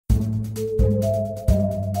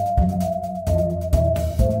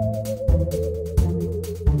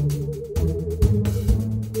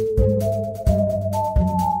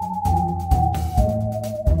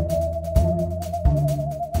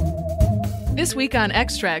This week on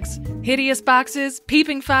Extracts, hideous boxes,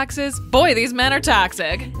 peeping foxes, boy, these men are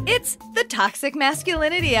toxic. It's the Toxic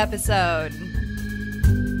Masculinity episode.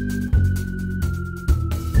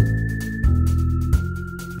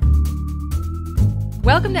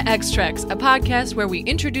 Welcome to Extracts, a podcast where we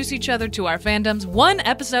introduce each other to our fandoms one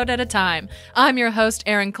episode at a time. I'm your host,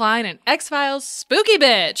 Aaron Klein, an X-Files spooky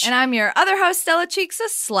bitch. And I'm your other host, Stella Cheeks, a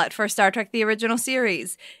slut for Star Trek The Original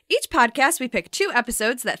Series. Each podcast, we pick 2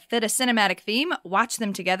 episodes that fit a cinematic theme, watch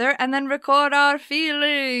them together, and then record our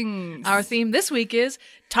feelings. Our theme this week is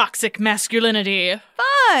Toxic Masculinity.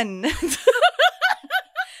 Fun!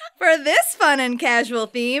 For this fun and casual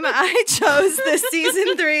theme, I chose the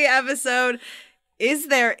Season 3 episode, Is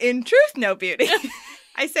There in Truth No Beauty?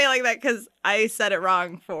 I say like that because I said it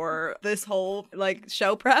wrong for this whole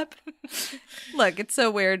show prep. Look, it's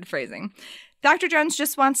so weird phrasing. Dr. Jones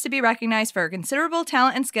just wants to be recognized for her considerable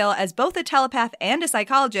talent and skill as both a telepath and a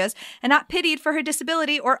psychologist, and not pitied for her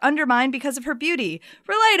disability or undermined because of her beauty.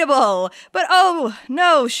 Relatable! But oh,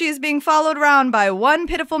 no, she is being followed around by one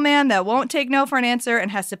pitiful man that won't take no for an answer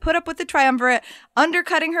and has to put up with the triumvirate,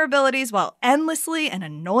 undercutting her abilities while endlessly and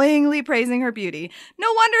annoyingly praising her beauty.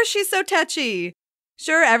 No wonder she's so touchy.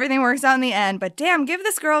 Sure, everything works out in the end, but damn, give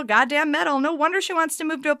this girl a goddamn medal. No wonder she wants to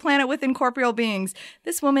move to a planet with incorporeal beings.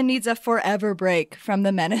 This woman needs a forever break from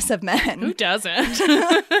the menace of men. Who doesn't?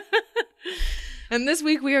 And this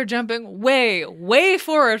week we are jumping way, way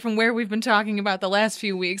forward from where we've been talking about the last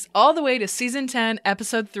few weeks, all the way to Season 10,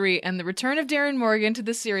 Episode 3, and the return of Darren Morgan to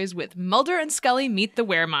the series with Mulder and Scully Meet the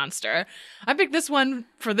Were-Monster. I picked this one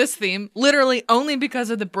for this theme literally only because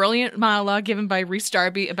of the brilliant monologue given by Rhys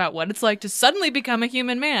Darby about what it's like to suddenly become a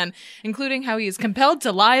human man, including how he is compelled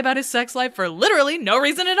to lie about his sex life for literally no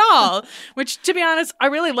reason at all. Which, to be honest, I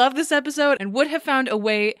really love this episode and would have found a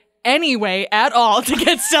way anyway at all to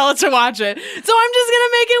get Stella to watch it. So I'm just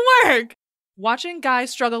gonna make it work. Watching Guy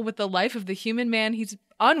struggle with the life of the human man he's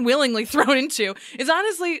unwillingly thrown into is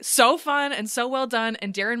honestly so fun and so well done,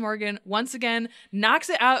 and Darren Morgan once again knocks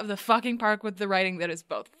it out of the fucking park with the writing that is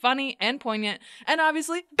both funny and poignant and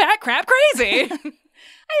obviously batcrap crazy.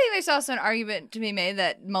 I think there's also an argument to be made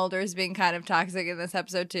that Mulder is being kind of toxic in this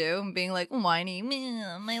episode too, being like, whiny,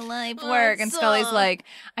 my life work, and Scully's like,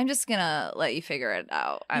 I'm just gonna let you figure it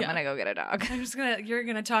out. I'm gonna go get a dog. You're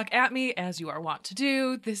gonna talk at me as you are wont to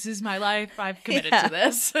do. This is my life. I've committed to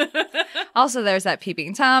this. Also, there's that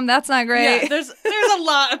peeping Tom. That's not great. Yeah, there's a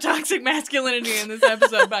lot of toxic masculinity in this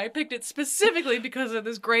episode, but I picked it specifically because of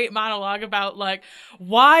this great monologue about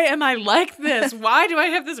why am I like this? Why do I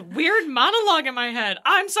have this weird monologue in my head?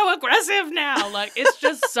 I'm so aggressive now. It's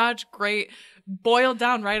just such great boiled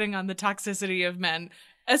down writing on the toxicity of men,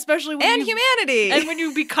 especially when humanity. And when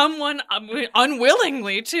you become one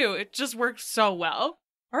unwillingly too. It just works so well.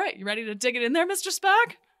 All right, you ready to dig it in there, Mr.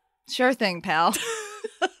 Spock? Sure thing, pal.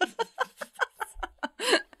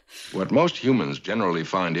 What most humans generally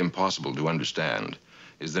find impossible to understand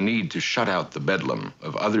is the need to shut out the bedlam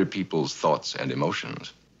of other people's thoughts and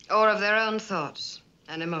emotions. Or of their own thoughts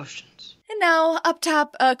and emotions. And now, up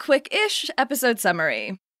top, a quick-ish episode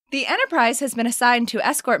summary. The Enterprise has been assigned to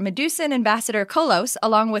escort Medusan Ambassador Kolos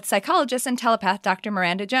along with psychologist and telepath Dr.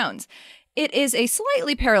 Miranda Jones. It is a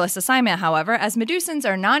slightly perilous assignment, however, as Medusans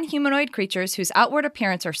are non-humanoid creatures whose outward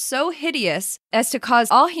appearance are so hideous as to cause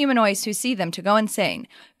all humanoids who see them to go insane.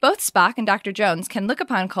 Both Spock and Dr. Jones can look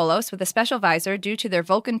upon Kolos with a special visor due to their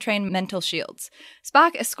Vulcan-trained mental shields.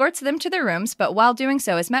 Spock escorts them to their rooms, but while doing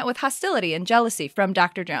so is met with hostility and jealousy from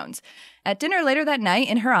Dr. Jones. At dinner later that night,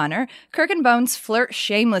 in her honor, Kirk and Bones flirt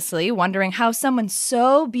shamelessly, wondering how someone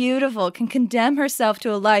so beautiful can condemn herself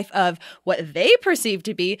to a life of what they perceive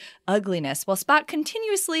to be ugliness, while Spock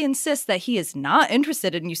continuously insists that he is not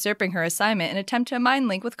interested in usurping her assignment in an attempt to mind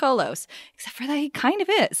link with Kolos. Except for that he kind of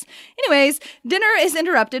is. Anyways, dinner is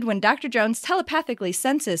interrupted when Dr. Jones telepathically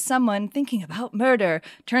senses someone thinking about murder.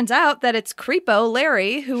 Turns out that it's creepo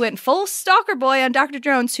Larry, who went full stalker boy on Dr.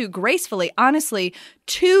 Jones, who gracefully, honestly,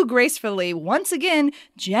 too gracefully, once again,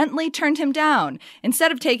 gently turned him down.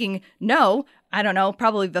 Instead of taking no, I don't know,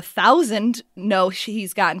 probably the 1,000 no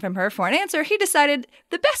he's gotten from her for an answer, he decided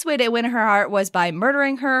the best way to win her heart was by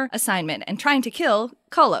murdering her assignment and trying to kill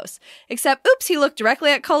Kolos. Except, oops, he looked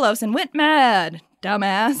directly at Kolos and went mad.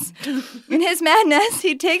 Dumbass. In his madness,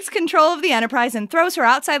 he takes control of the Enterprise and throws her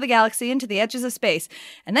outside the galaxy into the edges of space.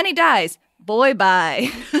 And then he dies. Boy,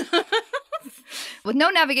 bye. With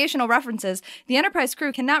no navigational references, the Enterprise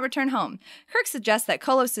crew cannot return home. Kirk suggests that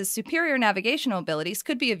Kolos' superior navigational abilities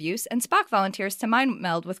could be of use, and Spock volunteers to mind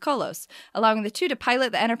meld with Kolos, allowing the two to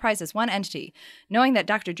pilot the Enterprise as one entity. Knowing that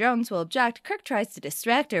Dr. Jones will object, Kirk tries to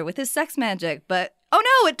distract her with his sex magic, but oh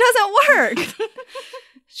no, it doesn't work!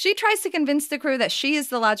 She tries to convince the crew that she is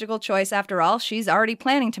the logical choice after all. She's already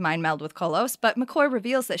planning to mind meld with Kolos, but McCoy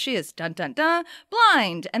reveals that she is dun-dun-dun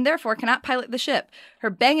blind and therefore cannot pilot the ship. Her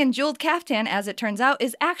bangin' jeweled caftan, as it turns out,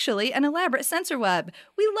 is actually an elaborate sensor web.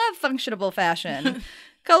 We love functionable fashion.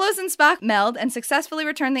 Kolos and Spock meld and successfully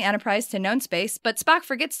return the Enterprise to known space, but Spock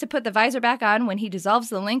forgets to put the visor back on when he dissolves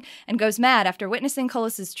the link and goes mad after witnessing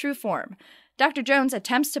Kolos' true form. Dr. Jones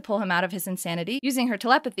attempts to pull him out of his insanity using her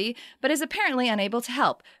telepathy, but is apparently unable to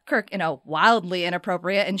help. Kirk, in a wildly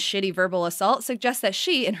inappropriate and shitty verbal assault, suggests that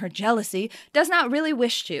she, in her jealousy, does not really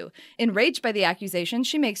wish to. Enraged by the accusation,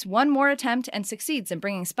 she makes one more attempt and succeeds in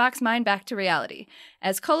bringing Spock's mind back to reality.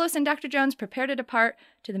 As Kolos and Dr. Jones prepare to depart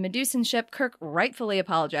to the Medusan ship, Kirk rightfully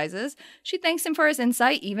apologizes. She thanks him for his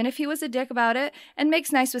insight, even if he was a dick about it, and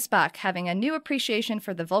makes nice with Spock, having a new appreciation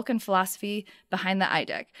for the Vulcan philosophy behind the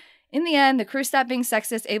IDEC. In the end, the crew stopped being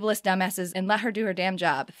sexist, ableist dumbasses and let her do her damn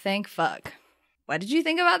job. Thank fuck. What did you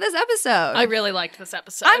think about this episode? I really liked this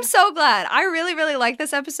episode. I'm so glad. I really, really like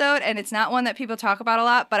this episode, and it's not one that people talk about a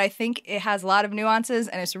lot, but I think it has a lot of nuances,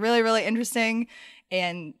 and it's really, really interesting.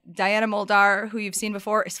 And Diana Muldaur, who you've seen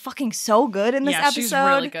before, is fucking so good in this episode. Yeah, she's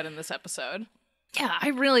really good in this episode. Yeah,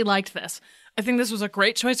 I really liked this. I think this was a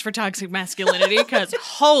great choice for toxic masculinity because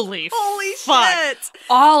holy fuck, shit.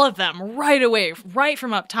 All of them right away, right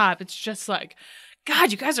from up top. It's just like,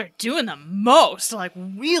 God, you guys are doing the most, like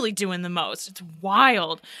really doing the most. It's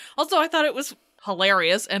wild. Also, I thought it was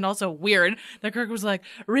hilarious and also weird that Kirk was like,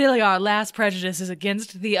 really, our last prejudice is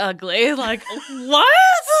against the ugly. Like, what?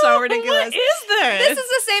 So ridiculous. What is this? This is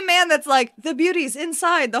the same man that's like, the beauty's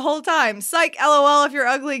inside the whole time. Psych, LOL, if you're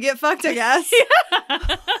ugly, get fucked, I guess.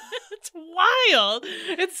 Yeah. It's wild.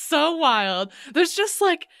 It's so wild. There's just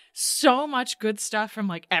like so much good stuff from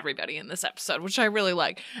like everybody in this episode, which I really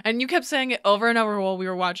like. And you kept saying it over and over while we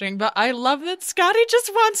were watching, but I love that Scotty just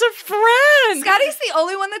wants a friend. Scotty's the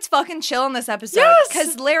only one that's fucking chill in this episode. Yes!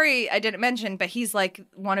 Because Larry, I didn't mention, but he's like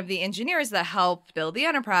one of the engineers that helped build the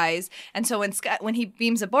Enterprise. And so when he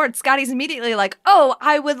beams aboard, Scotty's immediately like, oh,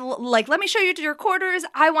 I would let me show you to your quarters.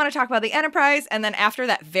 I want to talk about the Enterprise. And then after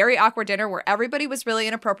that very awkward dinner where everybody was really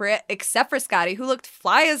inappropriate, except for Scotty, who looked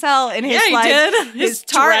fly as hell in his his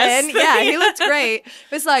tartan. Yeah, he looked great.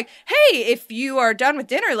 It was like, hey, if you are done with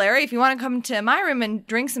dinner, Larry, if you want to come to my room and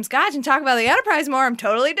drink some scotch and talk about the Enterprise more, I'm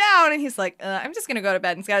totally down. And he's like, I'm just going to go to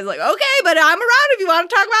bed. And Scotty's like, okay, but I'm around if you want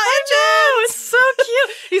to talk about engines. It's so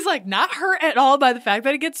cute. He's like not hurt at all by the fact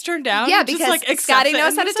that he gets turned down. Yeah, He because just, like, Scotty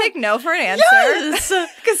knows how to take no for an answer. Yes.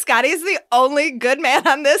 Because Scotty is the only good man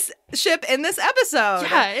on this ship in this episode.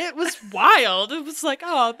 Yeah, it was wild. It was like,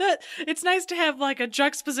 oh, it's nice to have like a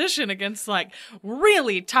juxtaposition against like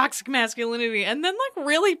really toxic masculinity and then like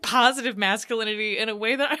really positive masculinity in a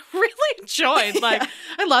way that I really enjoyed. Like,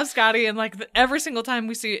 I love Scotty, and like every single time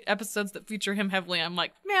we see episodes that feature him heavily, I'm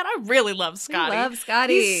like, man, I really love Scotty. I love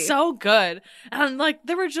Scotty. He's so good. And like,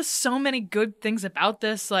 there were just so many good things about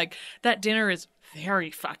this. Like, that dinner is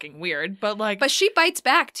very fucking weird, but she bites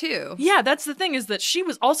back too. Yeah, that's the thing, is that she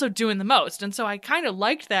was also doing the most. And so I kind of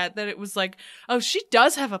liked that it was like, oh, she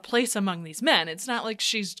does have a place among these men. It's not like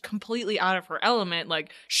she's completely out of her element.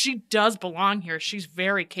 Like, she does belong here. She's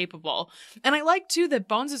very capable. And I like too that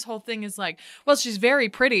Bones' whole thing is like, well, she's very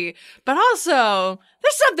pretty, but also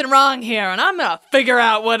there's something wrong here and I'm gonna figure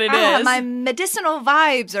out what it is. My medicinal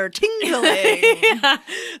vibes are tingling. Yeah.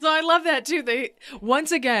 So I love that too.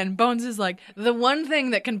 Once again, Bones is like, the one thing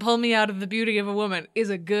that can pull me out of the beauty of a woman is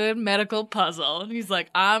a good medical puzzle. And he's like,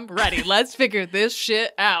 I'm ready. Let's figure this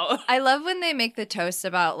shit out. I love when they make the toast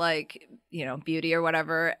about like, you know, beauty or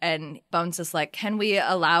whatever. And Bones is like, can we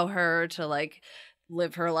allow her to like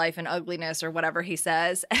live her life in ugliness or whatever he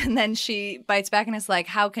says? And then she bites back and is like,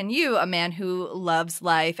 how can you, a man who loves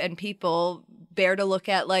life and people, bear to look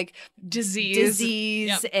at like disease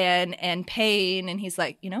yep. and pain? And he's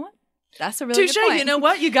like, you know what? That's a really good point. You know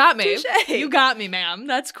what? You got me. Touché. You got me, ma'am.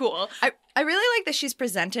 That's cool. I really like that she's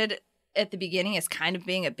presented at the beginning as kind of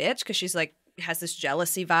being a bitch because she's like, has this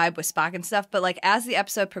jealousy vibe with Spock and stuff. But like as the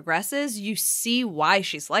episode progresses, you see why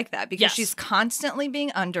she's like that because she's constantly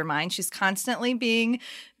being undermined. She's constantly being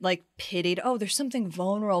like pitied. Oh, there's something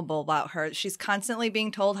vulnerable about her. She's constantly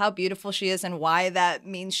being told how beautiful she is and why that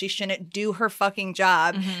means she shouldn't do her fucking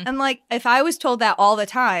job. Mm-hmm. And like if I was told that all the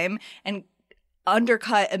time and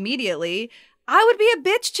undercut immediately, I would be a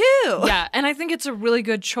bitch too. Yeah, and I think it's a really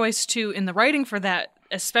good choice too in the writing for that,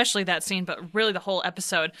 especially that scene, but really the whole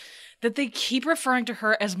episode, that they keep referring to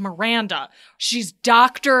her as Miranda. She's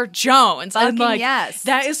Dr. Jones. Fucking and like, yes.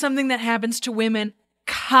 That is something that happens to women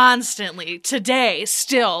constantly today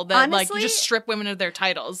still that Honestly, like just strip women of their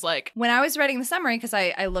titles. Like when I was writing the summary, because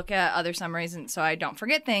I look at other summaries and so I don't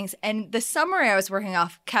forget things, and the summary I was working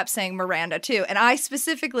off kept saying Miranda too, and I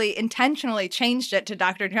specifically intentionally changed it to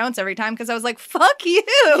Dr. Jones every time because I was like, fuck you.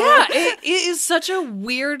 Yeah, it is such a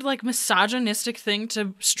weird, like, misogynistic thing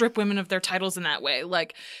to strip women of their titles in that way.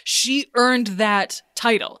 Like, she earned that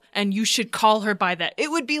title, and you should call her by that. It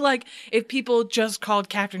would be like if people just called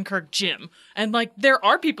Captain Kirk Jim. And, like, there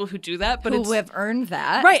are people who do that, but who have earned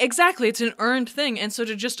that. Right, exactly. It's an earned thing. And so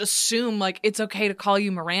to just assume, like, it's okay to call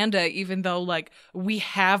you Miranda, even though, like, we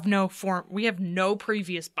have no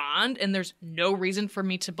previous bond, and there's no reason for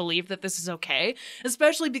me to believe that this is okay,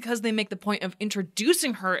 especially because they make the point of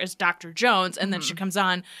introducing her as Dr. Jones, and then she comes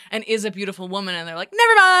on and is a beautiful woman, and they're like,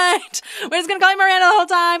 never mind! We're just gonna call you Miranda the whole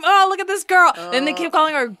time! Oh, look at this girl! And they keep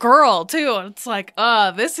calling her girl, too. And it's like,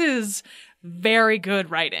 this is very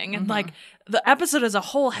good writing. And, like, the episode as a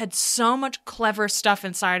whole had so much clever stuff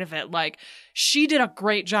inside of it. Like, she did a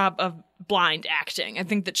great job of blind acting. I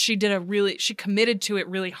think that she committed to it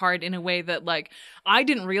really hard in a way that, like, I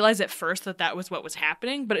didn't realize at first that that was what was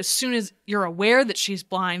happening. But as soon as you're aware that she's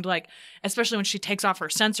blind, like, especially when she takes off her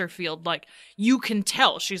sensor field, like, you can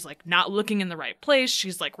tell she's, like, not looking in the right place.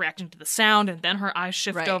 She's, like, reacting to the sound, and then her eyes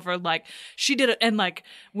shift over. Like, she did it. And, like,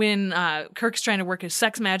 when Kirk's trying to work his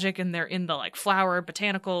sex magic and they're in the, like, flower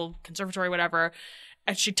botanical conservatory, whatever,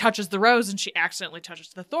 and she touches the rose and she accidentally touches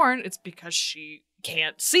the thorn, it's because she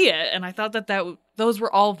can't see it. And I thought that those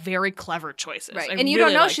were all very clever choices. Right. And you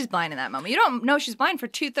don't know she's blind in that moment. You don't know she's blind for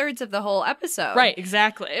 2/3 of the whole episode. Right,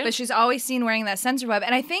 exactly. But she's always seen wearing that sensor web.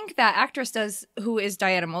 And I think that actress who is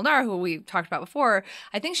Diana Muldaur, who we talked about before,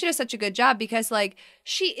 I think she does such a good job because, like,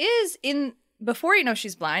 she is before you know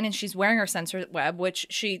she's blind and she's wearing her sensor web, which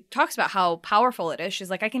she talks about how powerful it is.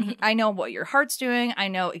 She's like, I know what your heart's doing. I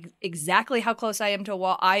know exactly how close I am to a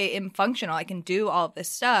wall. I am functional. I can do all of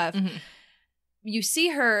this stuff. You see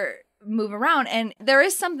her move around and there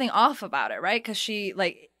is something off about it, right? Because she,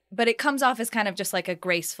 like, but it comes off as kind of just like a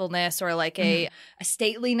gracefulness or like a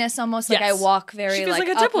stateliness almost. Like, I walk very like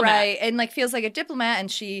a diplomat. Upright and like feels like a diplomat, and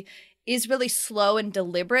she is really slow and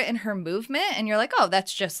deliberate in her movement, and you're like, oh,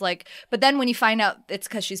 that's just like, but then when you find out it's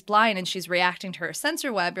because she's blind and she's reacting to her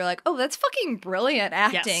sensor web, you're like, oh, that's fucking brilliant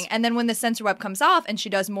acting. And then when the sensor web comes off and she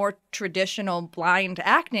does more traditional blind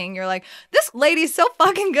acting, you're like, this lady's so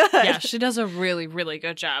fucking good. Yeah, she does a really, really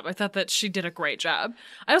good job. I thought that she did a great job.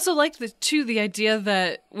 I also liked the idea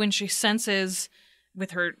that when she senses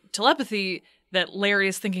with her telepathy that Larry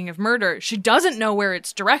is thinking of murder, she doesn't know where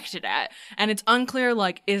it's directed at. And it's unclear,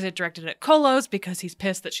 like, is it directed at Kolos because he's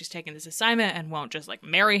pissed that she's taking this assignment and won't just, like,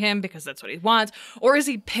 marry him because that's what he wants? Or is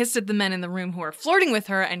he pissed at the men in the room who are flirting with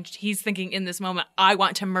her and he's thinking in this moment, I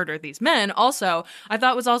want to murder these men? Also, I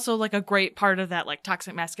thought was also, like, a great part of that, like,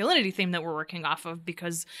 toxic masculinity theme that we're working off of,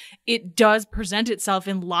 because it does present itself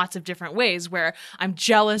in lots of different ways where I'm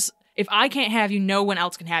jealous. If I can't have you, no one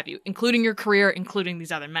else can have you, including your career, including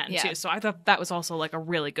these other men, too. So I thought that was also, like, a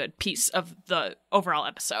really good piece of the overall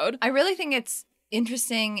episode. I really think it's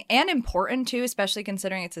interesting and important, too, especially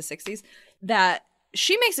considering it's the 60s, that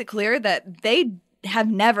she makes it clear that they have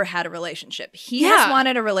never had a relationship. He has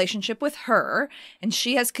wanted a relationship with her, and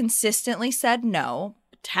she has consistently said no,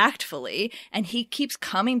 tactfully, and he keeps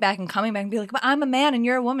coming back and be like, but I'm a man and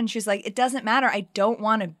you're a woman. She's like, it doesn't matter. I don't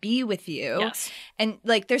want to be with you. Yes. And,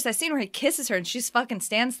 like, there's that scene where he kisses her and she just fucking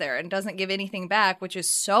stands there and doesn't give anything back, which is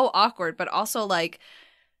so awkward, but also, like,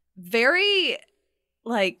 very,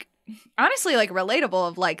 like, honestly, like, relatable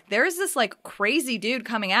of, like, there's this, like, crazy dude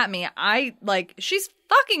coming at me. She's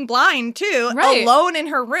fucking blind too, alone in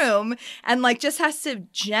her room, and, like, just has to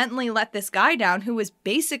gently let this guy down who was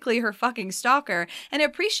basically her fucking stalker. And I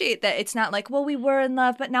appreciate that it's not like, well, we were in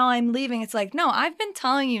love, but now I'm leaving. It's like, no, I've been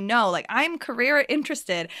telling you no. Like, I'm career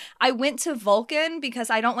interested. I went to Vulcan because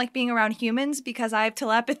I don't like being around humans because I have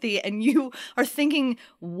telepathy, and you are thinking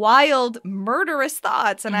wild, murderous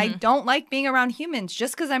thoughts, and I don't like being around humans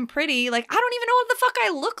just because I'm pretty. Like, I don't even know what the fuck I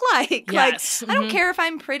look like. Yes. Like, I don't care if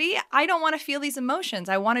I'm pretty. I don't want to feel these emotions.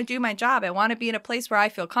 I want to do my job. I want to be in a place where I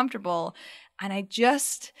feel comfortable. And I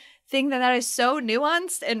just think that is so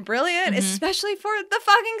nuanced and brilliant, especially for the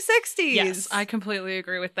fucking 60s. Yes, I completely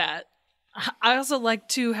agree with that. I also like,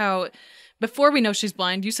 too, how before we know she's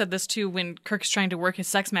blind, you said this, too, when Kirk's trying to work his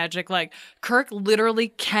sex magic, like, Kirk literally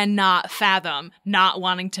cannot fathom not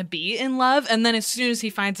wanting to be in love. And then as soon as he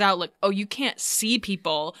finds out, like, oh, you can't see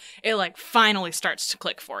people, it, like, finally starts to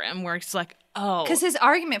click for him, where he's like, Oh. Because his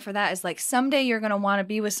argument for that is like, someday you're going to want to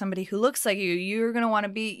be with somebody who looks like you. You're going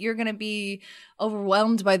to be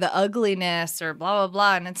overwhelmed by the ugliness or blah,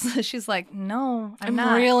 blah, blah. And she's like, no, I'm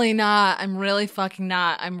not. Really not. I'm really fucking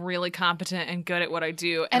not. I'm really competent and good at what I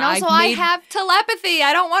do. And also I have telepathy.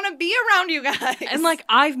 I don't want to be around you guys. And like,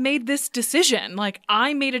 I've made this decision. Like,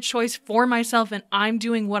 I made a choice for myself and I'm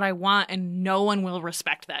doing what I want and no one will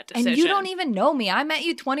respect that decision. And you don't even know me. I met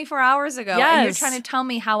you 24 hours ago. Yes. And you're trying to tell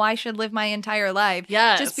me how I should live my entire life.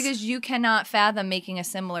 Yes. Just because you cannot fathom making a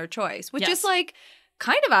similar choice. Which Yes. is like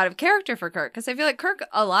kind of out of character for Kirk. Because I feel like Kirk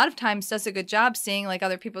a lot of times does a good job seeing like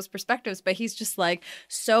other people's perspectives. But he's just like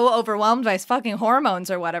so overwhelmed by his fucking hormones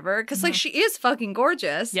or whatever. Because like she is fucking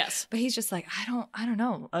gorgeous. Yes. But he's just like, I don't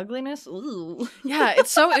know. Ugliness? Ooh. Yeah, it's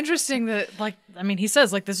so interesting that, like, I mean, he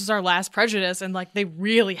says, like, this is our last prejudice, and, like, they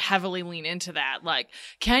really heavily lean into that. Like,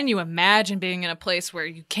 can you imagine being in a place where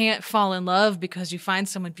you can't fall in love because you find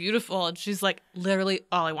someone beautiful? And she's like, literally,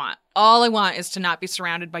 all I want. All I want is to not be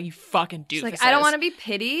surrounded by you fucking doofuses. Like, I don't want to be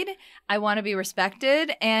pitied. I want to be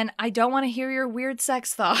respected. And I don't want to hear your weird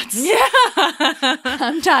sex thoughts. Yeah.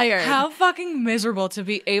 I'm tired. How fucking miserable to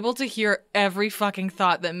be able to hear every fucking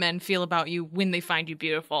thought that men feel about you when they find you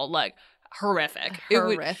beautiful. Like, horrific.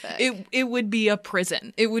 Horrific. It would be a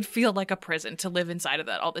prison. It would feel like a prison to live inside of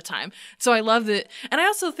that all the time. So I love that. And I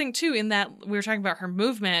also think too, in that we were talking about her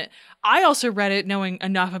movement, I also read it knowing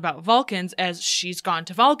enough about Vulcans as she's gone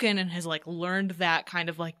to Vulcan and has like learned that kind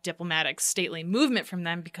of like diplomatic stately movement from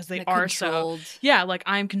them because they are controlled. so, yeah, like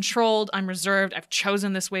I'm controlled, I'm reserved, I've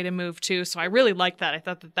chosen this way to move too. So I really liked that. I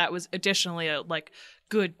thought that that was additionally a like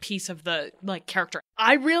good piece of the like character.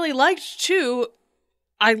 I really liked too,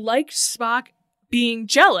 I liked Spock being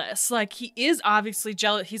jealous. Like, he is obviously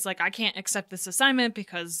jealous. He's like, I can't accept this assignment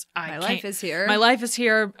because my life is here. My life is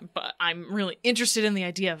here, but I'm really interested in the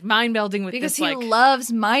idea of mind melding with because this. Because he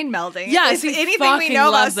loves mind melding. Yes, if anything we know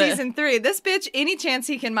about season 3, this bitch, any chance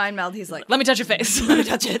he can mind meld, he's like, let me touch your face. Let me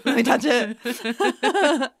touch it. Let me touch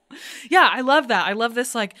it. Yeah, I love that. I love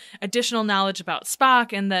this, like, additional knowledge about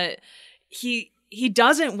Spock and that he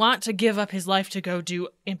doesn't want to give up his life to go do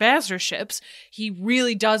ambassadorships. He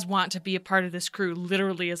really does want to be a part of this crew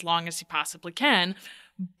literally as long as he possibly can.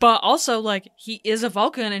 But also, like, he is a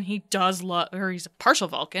Vulcan and he does love, or he's a partial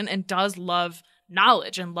Vulcan and does love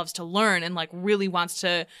knowledge and loves to learn and, like, really wants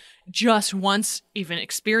to just once even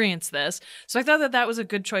experience this. So I thought that that was a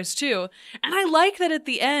good choice too. And I like that at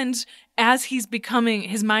the end, as he's becoming,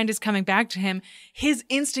 his mind is coming back to him, his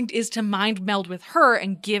instinct is to mind meld with her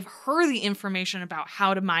and give her the information about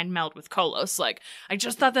how to mind meld with Kolos. Like, I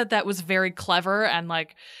just thought that that was very clever and,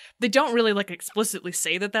 like, they don't really, like, explicitly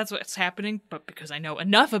say that that's what's happening, but because I know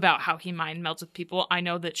enough about how he mind melds with people, I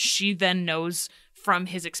know that she then knows from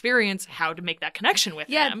his experience how to make that connection with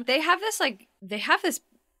him. Yeah, they have this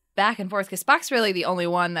back and forth because Spock's really the only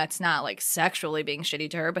one that's not like sexually being shitty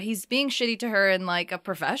to her, but he's being shitty to her in like a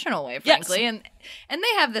professional way, frankly. Yes. And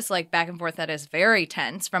they have this like back and forth that is very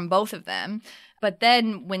tense from both of them. But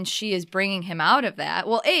then when she is bringing him out of that,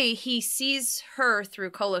 well, he sees her through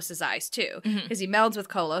Kolos's eyes too, because he melds with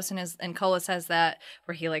Kolos, and Kolos has that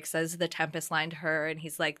where he like says the Tempest line to her, and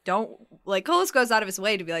he's like, Kolos goes out of his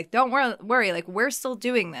way to be like, don't worry, like we're still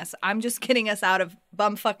doing this. I'm just getting us out of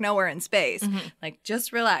bumfuck nowhere in space. Like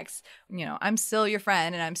just relax. You know, I'm still your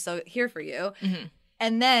friend, and I'm still here for you.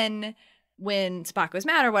 And then when Spock was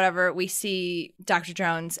mad or whatever, we see Dr.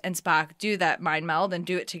 Jones and Spock do that mind meld and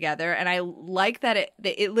do it together. And I like that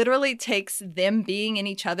it literally takes them being in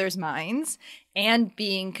each other's minds and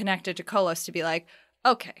being connected to Kolos to be like,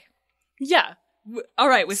 okay. Yeah. All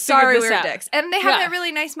right. We Sorry, figured this we're out. dicks. And they have that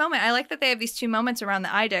really nice moment. I like that they have these 2 moments around the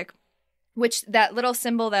IDIC, which that little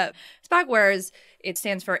symbol that Spock wears, it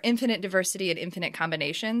stands for infinite diversity and infinite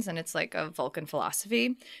combinations, and it's like a Vulcan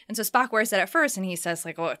philosophy. And so Spock wears that at first, and he says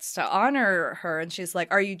like, oh, it's to honor her. And she's like,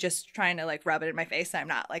 are you just trying to like rub it in my face? I'm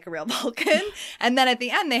not like a real Vulcan. And then at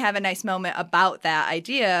the end, they have a nice moment about that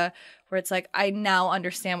idea where it's like, I now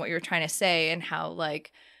understand what you're trying to say and how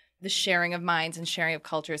like the sharing of minds and sharing of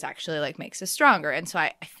cultures actually like makes us stronger. And so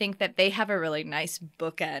I think that they have a really nice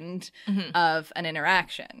bookend of an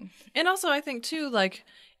interaction. And also I think too, like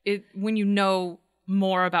when you know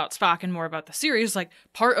more about Spock and more about the series, like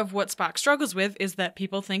part of what Spock struggles with is that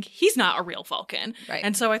people think he's not a real Vulcan. Right.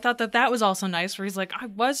 And so I thought that that was also nice where he's like, I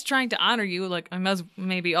was trying to honor you. Like I was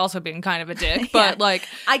maybe also being kind of a dick, but like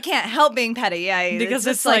I can't help being petty. Because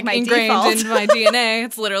it's like my ingrained default. into my DNA.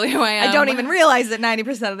 It's literally who I am. I don't even realize it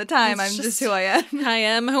 90% of the time. I'm just who I am. I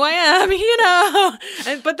am who I am, you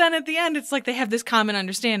know. But then at the end, it's like they have this common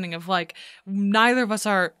understanding of like neither of us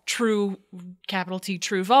are true, capital T,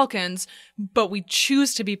 true Vulcans, but we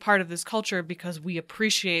choose to be part of this culture because we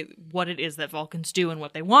appreciate what it is that Vulcans do and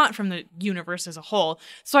what they want from the universe as a whole.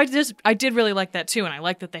 So I did really like that too, and I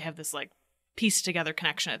like that they have this like pieced together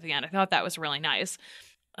connection at the end. I thought that was really nice.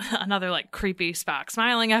 Another like creepy Spock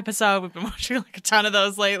smiling episode. We've been watching like a ton of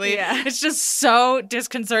those lately. Yeah. It's just so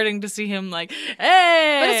disconcerting to see him like,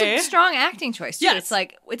 hey. But it's a strong acting choice too. Yes. It's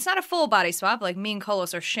like, it's not a full body swap. Like me and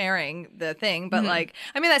Kolos are sharing the thing, but like,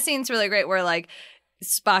 I mean, that scene's really great where like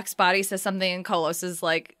Spock's body says something and Kolos is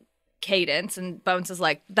like cadence, and Bones is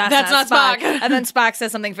like, that's not Spock. And then Spock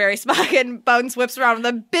says something very Spock, and Bones whips around with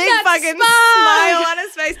a big fucking smile on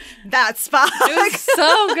his face. That's Spock. It was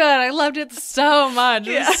so good. I loved it so much.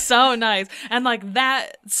 It was so nice. And like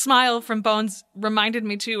that smile from Bones reminded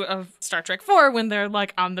me too of Star Trek 4 when they're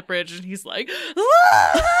like on the bridge and he's like,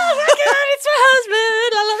 oh my God, it's my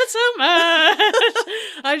husband. I love it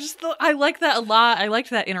so much. I like that a lot. I liked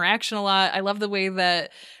that interaction a lot. I love the way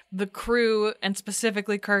that the crew, and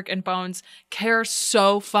specifically Kirk and Bones, care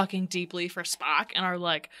so fucking deeply for Spock and are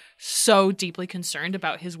like so deeply concerned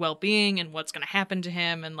about his well-being and what's going to happen to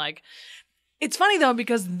him. And like, it's funny though,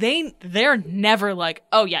 because they're never like,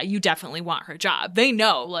 oh yeah, you definitely want her job. They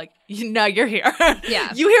know, like, you're here.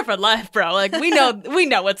 Yeah. You here for life, bro. Like, we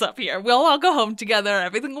know what's up here. We'll all go home together.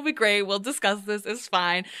 Everything will be great. We'll discuss this. It's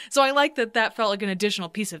fine. So I like that felt like an additional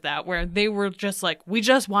piece of that, where they were just like, we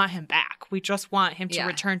just want him back. We just want him to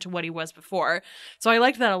return to what he was before. So I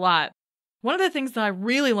liked that a lot. One of the things that I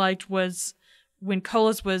really liked was when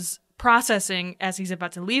Kolos was processing as he's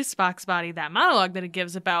about to leave Spock's body, that monologue that it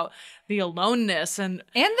gives about the aloneness and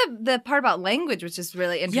the part about language, which is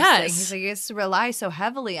really interesting. Yes. He's like, he has to rely so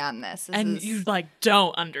heavily on this. You like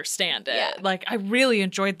don't understand it. Yeah. Like, I really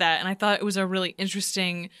enjoyed that, and I thought it was a really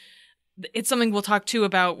interesting. It's something we'll talk too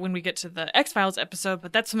about when we get to the X-Files episode,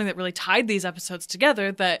 but that's something that really tied these episodes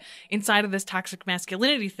together, that inside of this toxic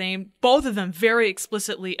masculinity theme, both of them very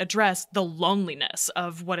explicitly address the loneliness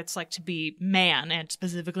of what it's like to be man, and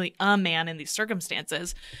specifically a man in these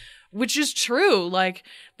circumstances, which is true. Like,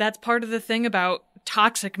 that's part of the thing about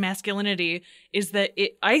toxic masculinity, is that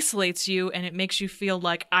it isolates you and it makes you feel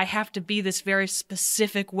like I have to be this very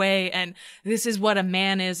specific way, and this is what a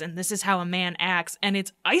man is, and this is how a man acts, and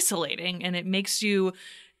it's isolating, and it makes you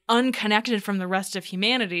unconnected from the rest of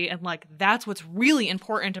humanity. And like, that's what's really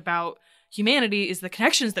important about humanity, is the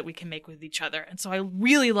connections that we can make with each other. And so I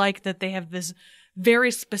really like that they have this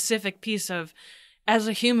very specific piece of, as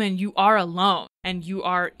a human, you are alone and you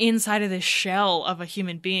are inside of this shell of a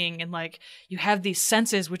human being, and like, you have these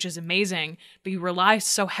senses, which is amazing, but you rely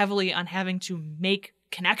so heavily on having to make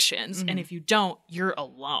connections. And if you don't, you're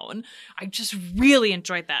alone. I just really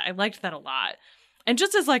enjoyed that. I liked that a lot. And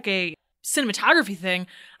just as like a cinematography thing,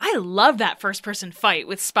 I love that first person fight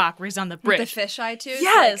with Spock where he's on the bridge. With the fisheye too?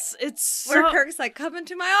 Yes, like, it's so... where Kirk's like, come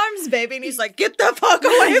into my arms, baby, and he's like, get the fuck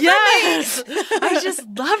away yes! from me. I just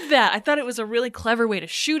love that. I thought it was a really clever way to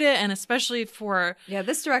shoot it, and especially for... Yeah,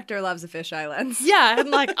 this director loves a fisheye lens. Yeah,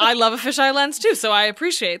 and like, I love a fisheye lens too, so I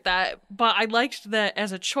appreciate that. But I liked that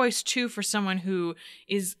as a choice too, for someone who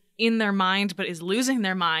is in their mind but is losing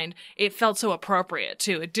their mind. It felt so appropriate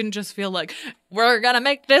too. It didn't just feel like, we're gonna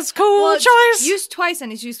make this cool choice. It's used twice,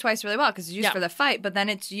 and it's used twice really well, because it's used for the fight, but then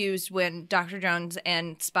it's used when Dr. Jones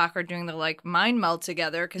and Spock are doing the like mind meld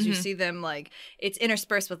together, because you see them like, it's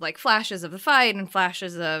interspersed with like flashes of the fight and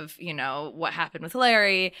flashes of, you know, what happened with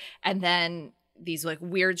Larry, and then these like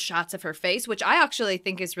weird shots of her face, which I actually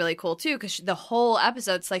think is really cool too, because the whole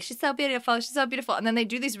episode's like, she's so beautiful, and then they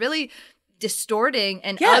do these really distorting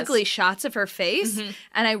and ugly shots of her face,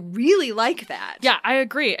 and I really like that. Yeah, I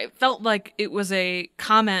agree. It felt like it was a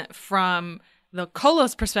comment from the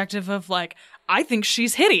Kolos perspective of like, I think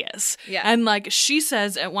she's hideous. Yeah. And like, she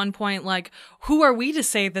says at one point, like, who are we to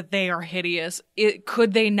say that they are hideous?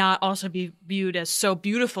 Could they not also be viewed as so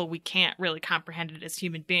beautiful we can't really comprehend it as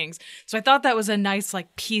human beings? So I thought that was a nice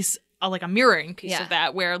like piece, like a mirroring piece of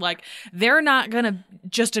that, where like, they're not gonna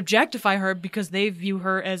just objectify her because they view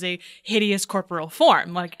her as a hideous corporeal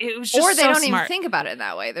form. Like, it was just or they so don't smart. even think about it in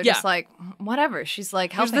that way. They're just like, whatever, she's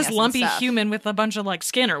like helping There's this us lumpy and stuff. human with a bunch of like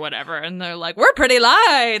skin or whatever, and they're like, we're pretty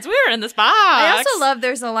lights, we're in this box. I also love,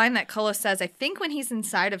 there's a line that Kolos says, I think when he's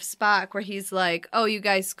inside of Spock, where he's like, oh, you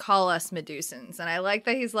guys call us Medusans, and I like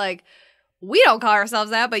that he's like, we don't call ourselves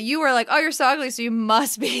that, but you were like, oh, you're so ugly, so you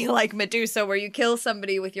must be like Medusa, where you kill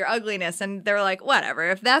somebody with your ugliness. And they're like, whatever,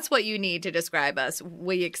 if that's what you need to describe us,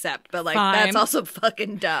 we accept. But like, that's also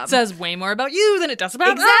fucking dumb. It says way more about you than it does about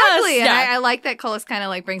us. Exactly. And Yeah. I like that Kolos kind of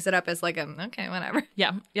like brings it up as like, okay, whatever.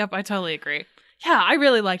 Yeah. Yep. I totally agree. Yeah, I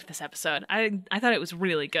really liked this episode. I thought it was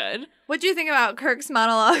really good. What do you think about Kirk's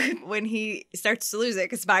monologue when he starts to lose it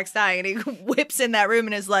because Spock's dying and he whips in that room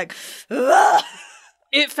and is like, ugh.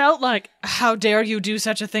 It felt like, how dare you do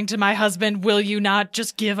such a thing to my husband? Will you not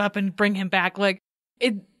just give up and bring him back? Like,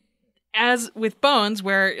 it, as with Bones,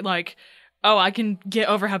 where like, oh, I can get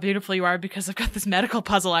over how beautiful you are because I've got this medical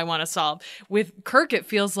puzzle I want to solve. With Kirk, it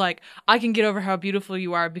feels like I can get over how beautiful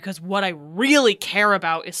you are because what I really care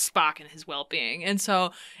about is Spock and his well-being. And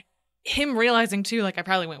so him realizing too, like I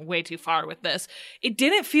probably went way too far with this. It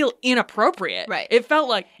didn't feel inappropriate. Right. It felt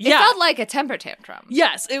like, It felt like a temper tantrum.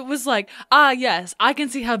 Yes, it was like, yes, I can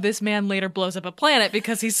see how this man later blows up a planet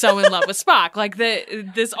because he's so in love with Spock. Like,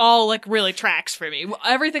 this all, like, really tracks for me.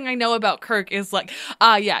 Everything I know about Kirk is like,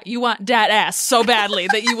 yeah, you want dat ass so badly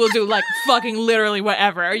that you will do, like, fucking literally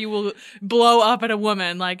whatever. You will blow up at a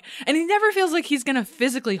woman, like, and he never feels like he's gonna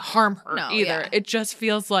physically harm her either. Yeah. It just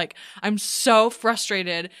feels like, I'm so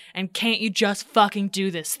frustrated, and can't you just fucking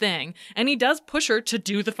do this thing? And he does push her to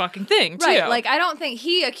do the fucking thing, too. Right, like, I don't think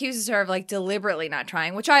he accuses her of, like, deliberately not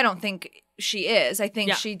trying, which I don't think she is. I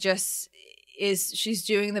think she just is, she's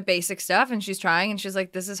doing the basic stuff, and she's trying, and she's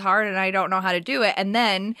like, this is hard, and I don't know how to do it. And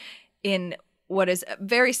then, in what is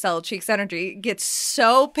very subtle Cheeks energy, gets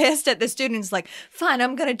so pissed at this dude and is like, fine,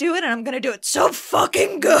 I'm gonna do it, and I'm gonna do it so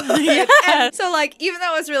fucking good. Yeah. And so, like, even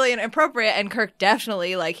though it was really inappropriate, and Kirk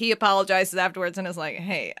definitely, like, he apologizes afterwards and is like,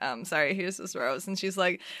 hey, sorry, here's this rose. And she's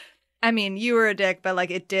like, I mean, you were a dick, but,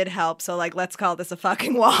 like, it did help, so, like, let's call this a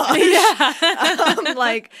fucking wash. Yeah.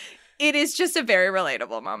 Like, it is just a very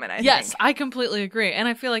relatable moment, I think. Yes, I completely agree. And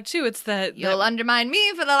I feel like, too, it's that... You'll undermine me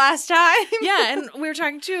for the last time. Yeah, and we were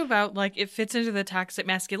talking, too, about, like, it fits into the toxic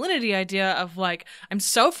masculinity idea of, like, I'm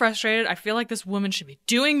so frustrated. I feel like this woman should be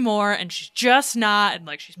doing more, and she's just not. And,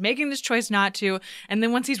 like, she's making this choice not to. And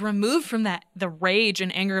then once he's removed from that, the rage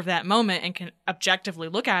and anger of that moment and can objectively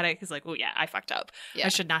look at it, he's like, oh, yeah, I fucked up. Yeah. I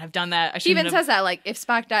should not have done that. I He even shouldn't have... says that, like, if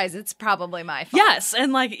Spock dies, it's probably my fault. Yes,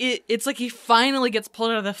 and, like, it's like he finally gets pulled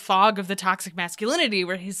out of the fog of the toxic masculinity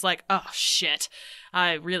where he's like, oh, shit,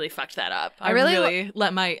 I really fucked that up. I really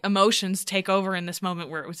let my emotions take over in this moment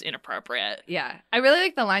where it was inappropriate. Yeah. I really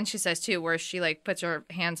like the line she says, too, where she, like, puts her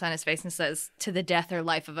hands on his face and says, to the death or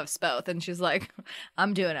life of us both. And she's like,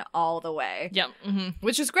 I'm doing it all the way. Yep. Mm-hmm.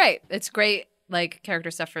 Which is great. It's great, like, character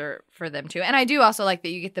stuff for them, too. And I do also like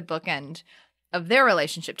that you get the bookend of their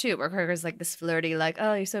relationship, too, where Kirker's like this flirty, like,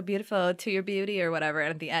 oh, you're so beautiful to your beauty or whatever.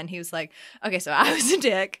 And at the end, he was like, okay, so I was a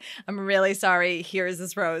dick. I'm really sorry. Here's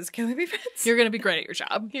this rose. Can we be friends? You're going to be great at your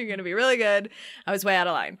job. You're going to be really good. I was way out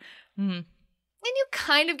of line. Mm-hmm. And you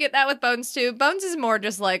kind of get that with Bones, too. Bones is more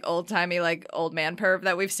just like old-timey, like old man perv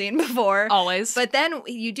that we've seen before. Always. But then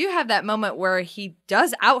you do have that moment where he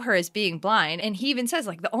does out her as being blind. And he even says,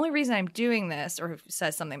 like, the only reason I'm doing this, or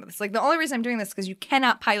says something about this, like, the only reason I'm doing this is because you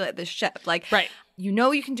cannot pilot this ship. Like, right. You know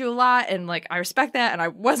you can do a lot, and, like, I respect that, and I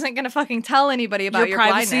wasn't going to fucking tell anybody about your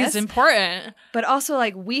privacy blindness. is important. But also,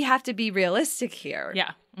 like, we have to be realistic here.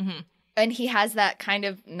 Yeah. Mm-hmm. And he has that kind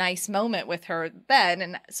of nice moment with her then.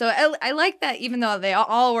 And so I like that even though they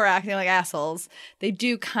all were acting like assholes, they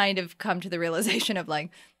do kind of come to the realization of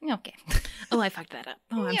like, okay. Oh, I fucked that up.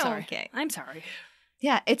 Oh, I'm sorry. Okay. I'm sorry.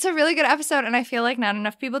 Yeah, it's a really good episode, and I feel like not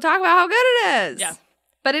enough people talk about how good it is. Yeah.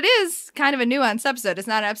 But it is kind of a nuanced episode. It's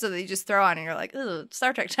not an episode that you just throw on and you're like, ooh,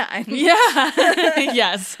 Star Trek time. Yeah.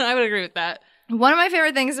 Yes, I would agree with that. One of my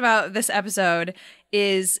favorite things about this episode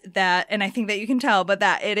is that, and I think that you can tell, but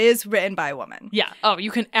that it is written by a woman. Yeah. Oh, you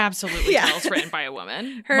can absolutely Yeah. tell it's written by a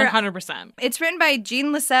woman. 100%. It's written by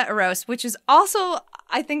Jean Lisette Eros, which is also,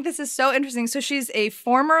 I think this is so interesting. So she's a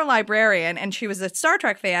former librarian, and she was a Star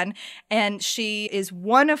Trek fan, and she is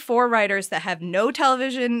one of 4 writers that have no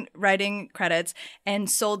television writing credits and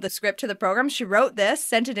sold the script to the program. She wrote this,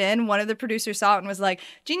 sent it in. One of the producers saw it and was like,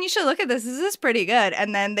 Jean, you should look at this. This is pretty good.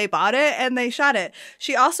 And then they bought it and they shot it.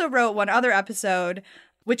 She also wrote one other episode,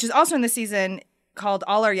 which is also in the season, called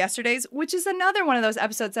All Our Yesterdays, which is another one of those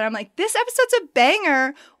episodes that I'm like, this episode's a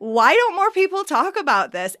banger. Why don't more people talk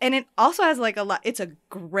about this? And it also has like a lot. It's a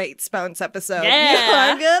great Spones episode. Yeah.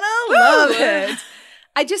 You're gonna love it.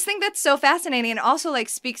 I just think that's so fascinating, and also like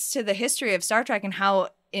speaks to the history of Star Trek and how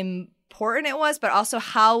important it was, but also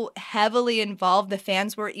how heavily involved the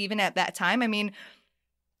fans were even at that time. I mean,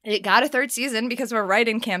 it got a 3rd season because of a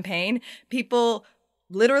write-in campaign. People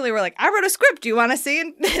literally were like, I wrote a script. Do you want to see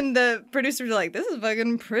it? And the producers were like, this is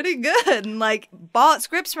fucking pretty good. And like bought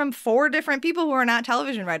scripts from 4 different people who are not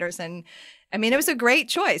television writers. And I mean, it was a great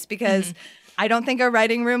choice because I don't think a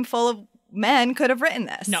writing room full of men could have written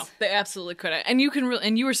this. No, they absolutely couldn't. And you can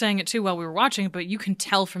and you were saying it too while we were watching, but you can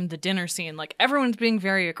tell from the dinner scene, like everyone's being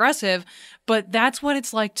very aggressive, but that's what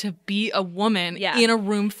it's like to be a woman in a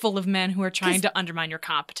room full of men who are trying to undermine your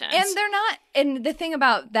competence. And they're not. And the thing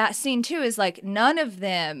about that scene too is like none of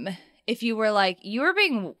them, if you were like, you were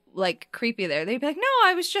being like creepy there, they'd be like, no,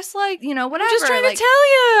 I was just like, you know, whatever. I'm just trying like, to tell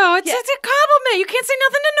you. It's a compliment. You can't say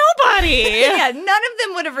nothing to nobody. Yeah, none of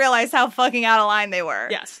them would have realized how fucking out of line they were.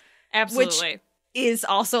 Yes, absolutely. Which is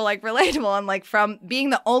also like relatable, and like from being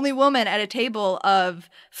the only woman at a table of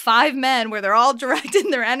 5 men where they're all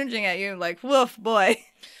directing their energy at you, like, woof, boy.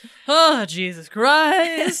 Oh, Jesus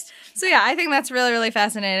Christ. So yeah, I think that's really, really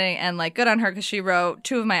fascinating, and like good on her because she wrote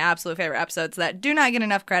 2 of my absolute favorite episodes that do not get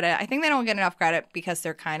enough credit. I think they don't get enough credit because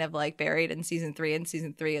they're kind of like buried in season 3, and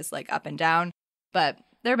season 3 is like up and down, but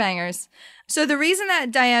they're bangers. So the reason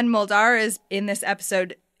that Diane Muldaur is in this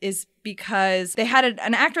episode is because they had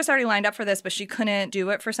an actress already lined up for this, but she couldn't do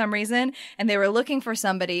it for some reason, and they were looking for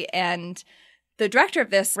somebody, and the director of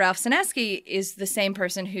this, Ralph Sineski, is the same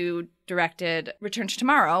person who directed Return to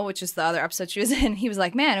Tomorrow, which is the other episode she was in. He was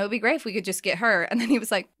like, man, it would be great if we could just get her. And then he was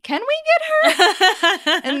like, can we get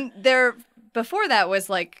her? And before that was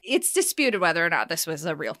like, it's disputed whether or not this was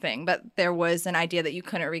a real thing, but there was an idea that you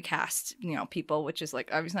couldn't recast, people, which is like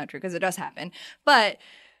obviously not true because it does happen. But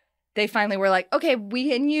they finally were like, okay, we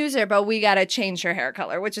can use her, but we got to change her hair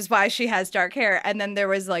color, which is why she has dark hair. And then there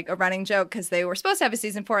was like a running joke because they were supposed to have a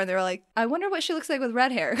season 4 and they were like, I wonder what she looks like with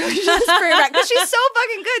red hair. Because she's so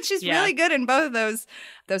fucking good. She's really good in both of those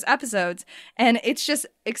episodes. And it's just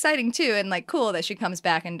exciting too. And like cool that she comes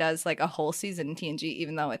back and does like a whole season in TNG,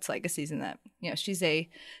 even though it's like a season that,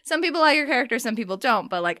 some people like her character, some people don't.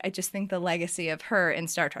 But like, I just think the legacy of her in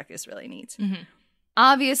Star Trek is really neat. Mm-hmm.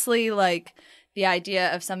 Obviously, like, the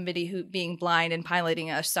idea of somebody who being blind and piloting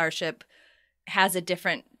a starship has a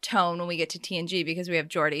different tone when we get to TNG because we have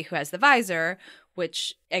Geordi who has the visor,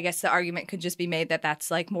 which I guess the argument could just be made that that's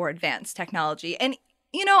like more advanced technology. And,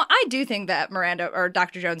 I do think that Miranda or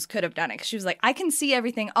Dr. Jones could have done it because she was like, I can see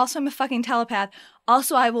everything. Also, I'm a fucking telepath.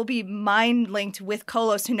 Also, I will be mind linked with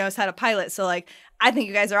Kolos who knows how to pilot. So like, I think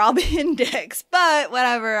you guys are all being dicks, but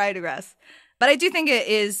whatever, I digress. But I do think it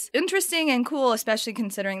is interesting and cool, especially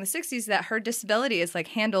considering the 60s, that her disability is like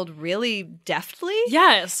handled really deftly.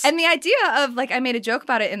 Yes. And the idea of like, I made a joke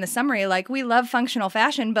about it in the summary, like we love functional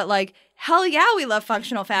fashion, but like, hell yeah, we love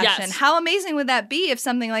functional fashion. Yes. How amazing would that be if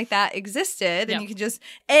something like that existed? And you could just,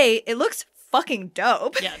 it looks fucking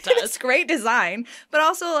dope. Yeah, it does. It's great design, but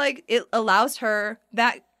also like it allows her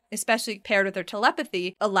that, especially paired with her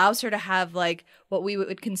telepathy, allows her to have like what we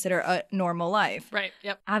would consider a normal life. Right,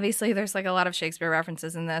 yep. Obviously, there's like a lot of Shakespeare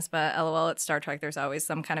references in this, but LOL, it's Star Trek. There's always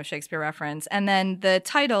some kind of Shakespeare reference. And then the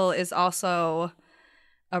title is also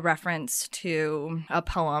a reference to a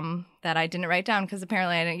poem that I didn't write down because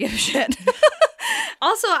apparently I didn't give a shit.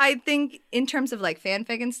 Also, I think in terms of like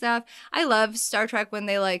fanfic and stuff, I love Star Trek when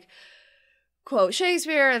they like quote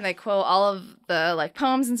Shakespeare and they quote all of the like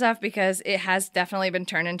poems and stuff because it has definitely been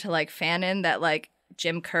turned into like fanon that like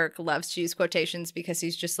Jim Kirk loves to use quotations because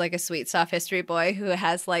he's just like a sweet soft history boy who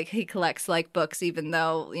has like he collects like books even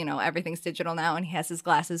though everything's digital now and he has his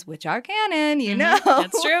glasses which are canon know.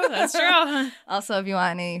 That's true. Also, if you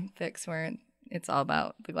want any fics where it's all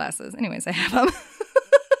about the glasses, anyways, I have them.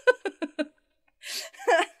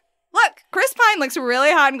 Look, Chris Pine looks really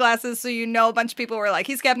hot in glasses, so a bunch of people were like,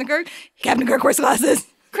 he's Captain Kirk. Captain Kirk wears glasses.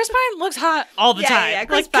 Chris Pine looks hot all the time. Yeah,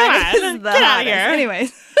 Chris Pine is the hottest.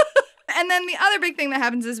 Anyways. And then the other big thing that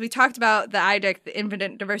happens is we talked about the IDIC, the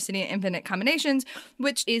infinite diversity and infinite combinations,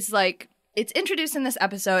 which is like, it's introduced in this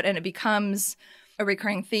episode and it becomes a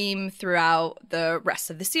recurring theme throughout the rest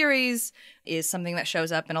of the series, is something that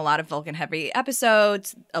shows up in a lot of Vulcan-heavy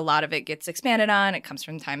episodes. A lot of it gets expanded on. It comes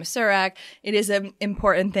from the time of Surak. It is an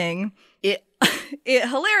important thing. It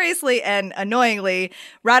hilariously and annoyingly,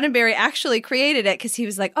 Roddenberry actually created it because he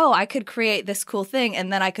was like, oh, I could create this cool thing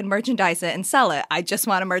and then I could merchandise it and sell it. I just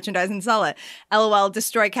want to merchandise and sell it. LOL,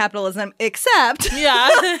 destroy capitalism, except. Yeah.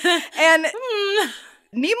 And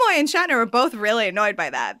Nimoy and Shatner were both really annoyed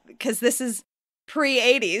by that because this is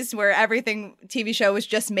pre-80s where everything TV show was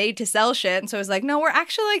just made to sell shit. And so it was like, no, we're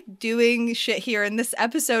actually like doing shit here. And this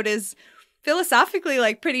episode is philosophically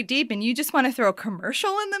like pretty deep and you just want to throw a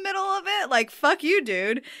commercial in the middle of it? Like, fuck you,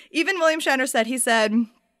 dude. Even William Shatner said,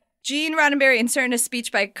 Gene Roddenberry inserted a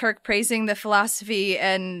speech by Kirk praising the philosophy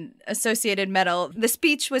and associated metal. The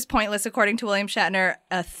speech was pointless, according to William Shatner,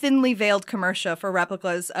 a thinly veiled commercial for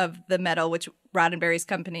replicas of the metal, which Roddenberry's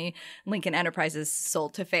company, Lincoln Enterprises,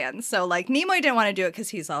 sold to fans. So, like, Nimoy didn't want to do it because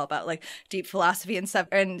he's all about, like, deep philosophy and stuff.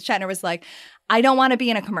 And Shatner was like, I don't want to be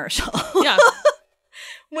in a commercial. Yeah.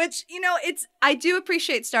 Which, I do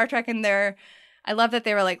appreciate Star Trek in their, I love that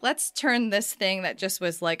they were like, let's turn this thing that just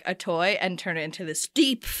was like a toy and turn it into this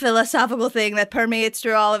deep philosophical thing that permeates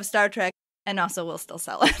through all of Star Trek, and also we'll still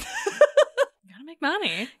sell it. Gotta make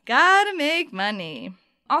money. Gotta make money.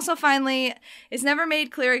 Also, finally, it's never made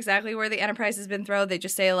clear exactly where the Enterprise has been thrown. They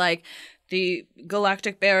just say, like, the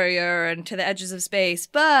galactic barrier and to the edges of space.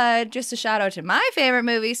 But just a shout out to my favorite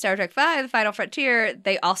movie, Star Trek V, The Final Frontier,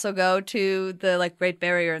 they also go to the, like, Great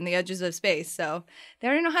Barrier and the edges of space. So they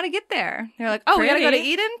already know how to get there. They're like, oh, we gotta go to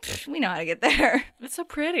Eden? Pfft, we know how to get there. It's so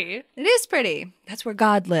pretty. It is pretty. That's where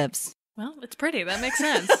God lives. Well, it's pretty. That makes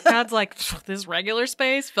sense. God's like, this regular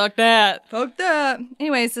space? Fuck that. Fuck that.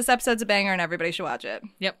 Anyways, this episode's a banger and everybody should watch it.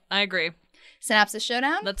 Yep, I agree. Synopsis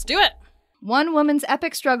showdown? Let's do it. One woman's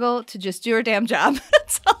epic struggle to just do her damn job.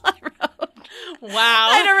 That's all I wrote. Wow.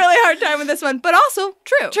 I had a really hard time with this one, but also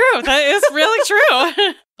true. True. That is really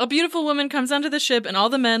true. A beautiful woman comes onto the ship and all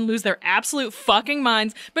the men lose their absolute fucking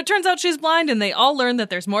minds, but turns out she's blind and they all learn that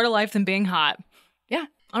there's more to life than being hot. Yeah.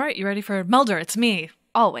 All right, you ready for Mulder? It's me.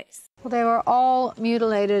 Always. Well, they were all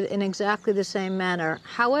mutilated in exactly the same manner.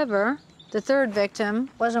 However, the third victim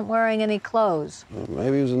wasn't wearing any clothes. Well,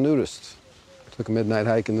 maybe he was a nudist. Took a midnight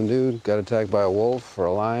hike in the nude, got attacked by a wolf or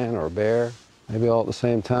a lion or a bear. Maybe all at the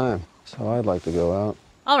same time. So I'd like to go out.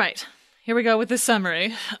 All right, here we go with the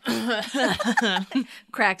summary.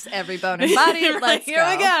 Cracks every bone in body. Let's Here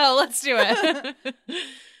we go. Let's do it.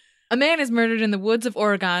 A man is murdered in the woods of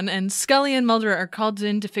Oregon, and Scully and Mulder are called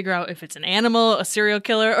in to figure out if it's an animal, a serial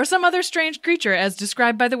killer, or some other strange creature as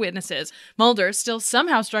described by the witnesses. Mulder, still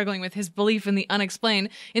somehow struggling with his belief in the unexplained,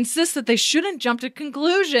 insists that they shouldn't jump to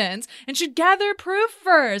conclusions and should gather proof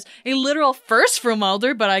first. A literal first for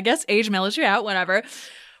Mulder, but I guess age mellows you out, whatever.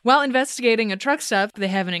 While investigating a truck stop, they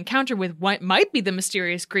have an encounter with what might be the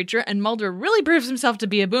mysterious creature, and Mulder really proves himself to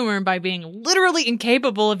be a boomer by being literally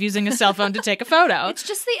incapable of using a cell phone to take a photo. It's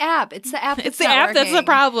just the app. It's the app that's It's the app that's the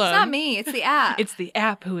problem. It's not me. It's the app. It's the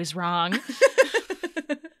app who is wrong.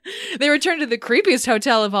 They return to the creepiest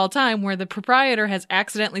hotel of all time, where the proprietor has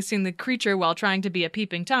accidentally seen the creature while trying to be a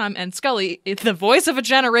peeping Tom, and Scully, the voice of a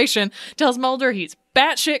generation, tells Mulder he's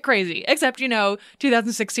batshit crazy, except,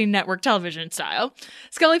 2016 network television style.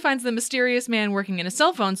 Scully finds the mysterious man working in a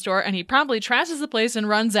cell phone store, and he promptly trashes the place and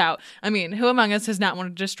runs out. I mean, who among us has not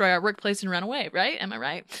wanted to destroy our workplace and run away, right? Am I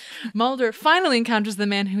right? Mulder finally encounters the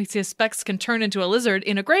man who he suspects can turn into a lizard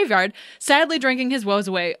in a graveyard, sadly drinking his woes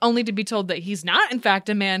away, only to be told that he's not, in fact,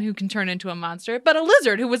 a man who can turn into a monster, but a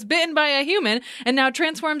lizard who was bitten by a human and now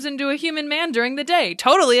transforms into a human man during the day,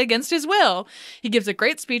 totally against his will. He gives a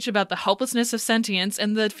great speech about the helplessness of sentience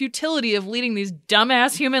and the futility of leading these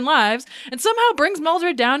dumbass human lives, and somehow brings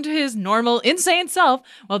Mulder down to his normal, insane self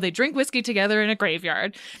while they drink whiskey together in a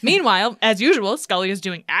graveyard. Meanwhile, as usual, Scully is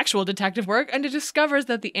doing actual detective work and discovers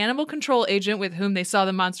that the animal control agent with whom they saw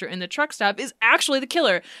the monster in the truck stop is actually the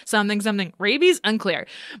killer. Something, rabies? Unclear.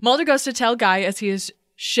 Mulder goes to tell Guy as he is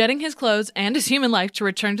shedding his clothes and his human life to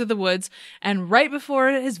return to the woods, and right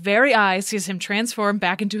before his very eyes sees him transform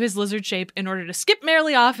back into his lizard shape in order to skip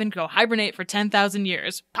merrily off and go hibernate for 10,000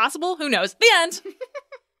 years. Possible? Who knows? The end!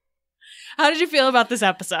 How did you feel about this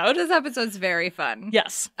episode? This episode's very fun.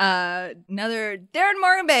 Yes. Another Darren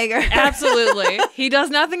Morgan banger. Absolutely. He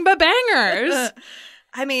does nothing but bangers.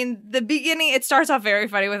 I mean, the beginning, it starts off very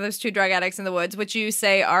funny with those two drug addicts in the woods, which you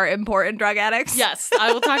say are important drug addicts. Yes,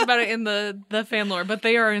 I will talk about it in the fan lore, but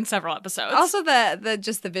they are in several episodes. Also, the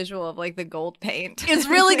just the visual of like the gold paint. It's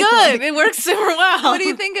really good. It works super well. What do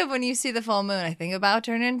you think of when you see the full moon? I think about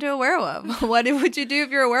turning into a werewolf. What would you do if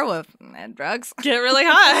you're a werewolf? Drugs. Get really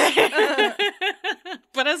high.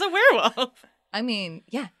 But as a werewolf. I mean,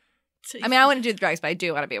 yeah. I mean, I wouldn't do the drugs, but I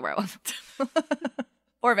do want to be a werewolf.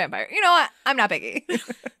 Or a vampire. You know what? I'm not picky.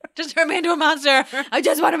 Just turn me into a monster. I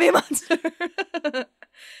just want to be a monster.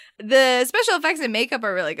 The special effects and makeup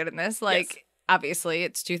are really good in this. Like, yes. Obviously,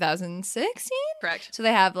 it's 2016. Correct. So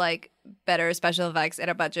they have, like, better special effects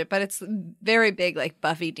and a budget, but it's very big, like,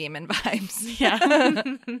 Buffy demon vibes. Yeah.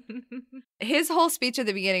 His whole speech at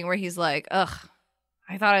the beginning where he's like, ugh,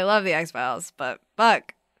 I thought I loved the X-Files, but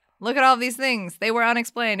fuck. Look at all these things. They were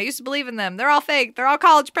unexplained. I used to believe in them. They're all fake. They're all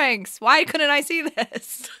college pranks. Why couldn't I see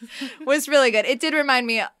this? Was really good. It did remind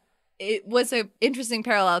me, it was an interesting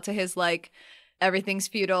parallel to his, like, everything's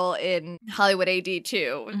futile in Hollywood AD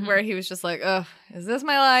too, where he was just like, ugh, is this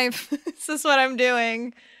my life? Is this what I'm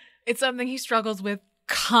doing? It's something he struggles with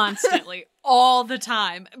constantly. all the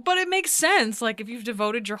time. But it makes sense. Like, if you've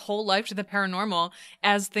devoted your whole life to the paranormal,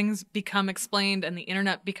 as things become explained and the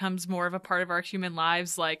internet becomes more of a part of our human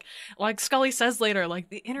lives, like Scully says later, like,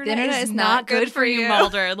 the internet is not good for you,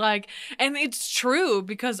 Mulder. Like, and it's true,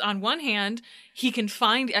 because on one hand, he can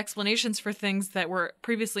find explanations for things that were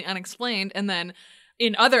previously unexplained, and then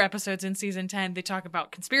in other episodes in season 10, they talk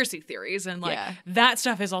about conspiracy theories, and like that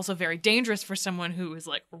stuff is also very dangerous for someone who is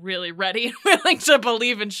like really ready and willing to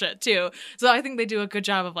believe in shit too. So I think they do a good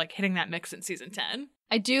job of like hitting that mix in season 10.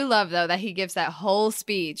 I do love, though, that he gives that whole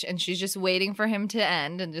speech and she's just waiting for him to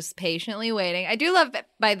end and just patiently waiting. I do love that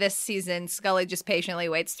by this season, Scully just patiently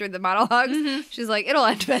waits through the monologues. Mm-hmm. She's like, it'll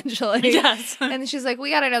end eventually. Yes. And she's like, we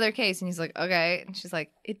got another case. And he's like, okay. And she's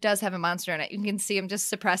like, it does have a monster in it. You can see him just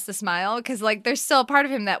suppress the smile because, like, there's still a part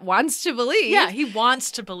of him that wants to believe. Yeah, he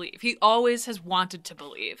wants to believe. He always has wanted to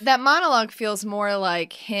believe. That monologue feels more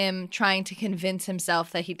like him trying to convince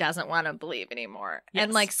himself that he doesn't want to believe anymore. Yes.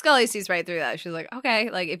 And, like, Scully sees right through that. She's like, okay.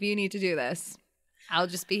 Like, if you need to do this, I'll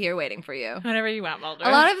just be here waiting for you. Whatever you want, Mulder. A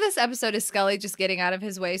lot of this episode is Scully just getting out of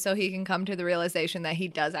his way so he can come to the realization that he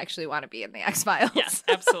does actually want to be in the X-Files. Yes,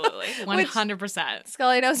 absolutely. 100%.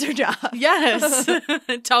 Scully knows her job. Yes,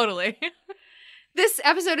 totally. This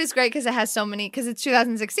episode is great because it has so many, because it's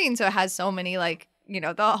 2016, so it has so many, like, you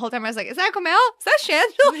know, the whole time I was like, is that Kumail? Is that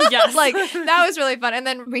Shangela? Yes. Like, that was really fun. And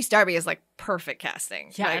then Rhys Darby is, like, perfect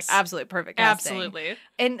casting. Yes. Like, absolute perfect casting. Absolutely.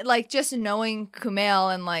 And, like, just knowing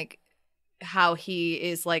Kumail and, like, how he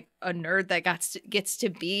is, like, a nerd that gets to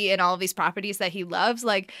be in all of these properties that he loves.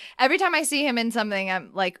 Like, every time I see him in something,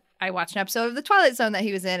 I'm, like, I watched an episode of The Twilight Zone that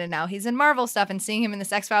he was in, and now he's in Marvel stuff, and seeing him in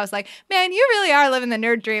this X-Files, like, man, you really are living the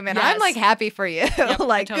nerd dream, and I'm, like, happy for you. Yep,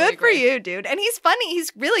 like, totally good for you, dude. And he's funny.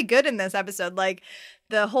 He's really good in this episode. Like,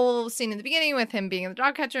 the whole scene in the beginning with him being the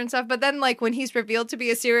dog catcher and stuff, but then, like, when he's revealed to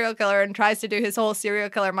be a serial killer and tries to do his whole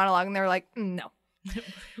serial killer monologue, and they're like, no.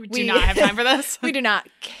 We do not have time for this. We do not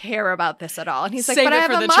care about this at all. And he's like, save but I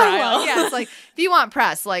have for a the monologue. trial. Yeah, it's like, if you want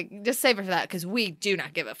press, like, just save it for that because we do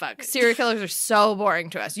not give a fuck. Serial killers are so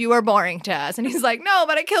boring to us. You are boring to us. And he's like, no,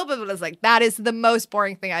 but I kill people. It's like, that is the most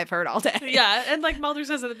boring thing I've heard all day. Yeah, and like Mulder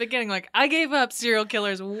says at the beginning, like, I gave up serial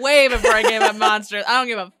killers way before I gave up monsters. I don't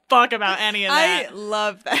give a fuck about any of that. I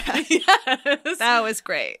love that. Yes. That was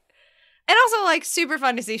great. And also, like, super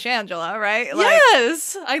fun to see Shangela, right? Like,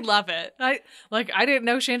 yes, I love it. I didn't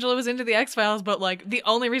know Shangela was into the X-Files, but like the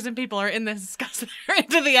only reason people are in this is because they're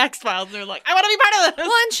into the X-Files. They're like, I want to be part of this.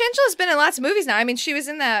 Well, and Shangela's been in lots of movies now. I mean, she was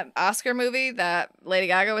in that Oscar movie that Lady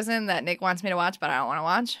Gaga was in that Nick wants me to watch, but I don't want to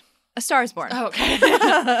watch. A Star is Born. Oh, okay.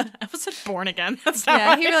 I was Born Again. That's not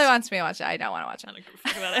right. He really wants me to watch it. I don't want to watch it. I don't give a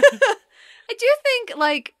fuck about it. I do think,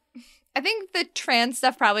 like, I think the trans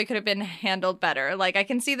stuff probably could have been handled better. Like, I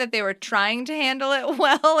can see that they were trying to handle it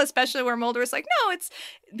well, especially where Mulder was like, no, it's,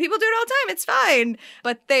 people do it all the time, it's fine.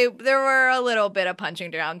 But there were a little bit of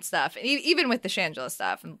punching down stuff, even with the Shangela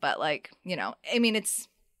stuff. But, like, you know, I mean,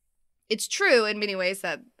 it's true in many ways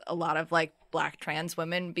that a lot of, like, Black trans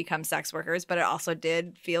women become sex workers, but it also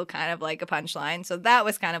did feel kind of like a punchline. So that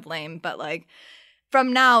was kind of lame. But, like,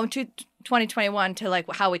 from now to 2021 to,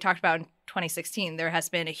 like, how we talked about in 2016, there has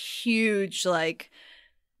been a huge, like,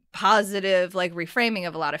 positive, like, reframing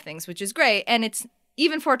of a lot of things, which is great. And it's,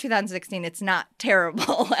 even for 2016, it's not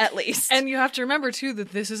terrible, at least. And you have to remember, too,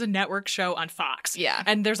 that this is a network show on Fox. Yeah.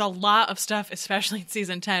 And there's a lot of stuff, especially in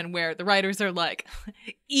season 10, where the writers are like,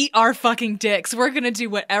 eat our fucking dicks. We're going to do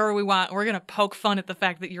whatever we want. We're going to poke fun at the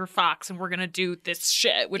fact that you're Fox, and we're going to do this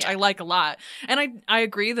shit, which I like a lot. And I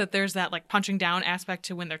agree that there's that, like, punching down aspect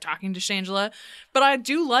to when they're talking to Shangela. But I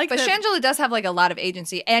do like But Shangela does have, like, a lot of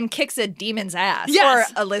agency and kicks a demon's ass.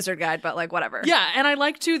 Yes. Or a lizard guy, but, like, whatever. Yeah, and I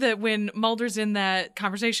like, too, that when Mulder's in that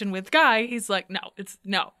conversation with Guy, he's like,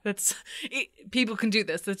 people can do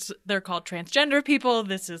this. They're called transgender people.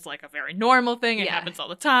 This is, like, a very normal thing. It happens all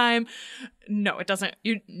the time. No, it doesn't.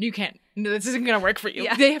 You can't. No, this isn't going to work for you.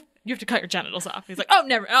 Yeah. You have to cut your genitals off. He's like, oh,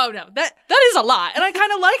 never. Oh, no. That is a lot. And I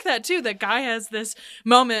kind of like that, too. That Guy has this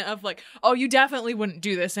moment of, like, oh, you definitely wouldn't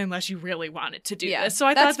do this unless you really wanted to do this. So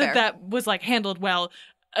I thought that was, like, handled well,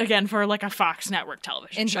 again, for, like, a Fox network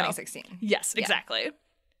television show. In 2016. Yes, exactly.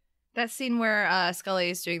 That scene where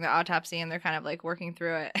Scully is doing the autopsy and they're kind of, like, working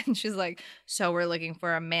through it. And she's like, so we're looking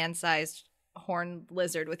for a man-sized horned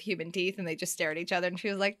lizard with human teeth, and they just stare at each other, and she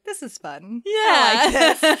was like, this is fun. Yeah. I like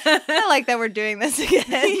this. I like that we're doing this again.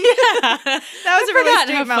 Yeah. That was a really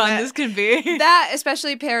sweet how moment. fun this can be. That,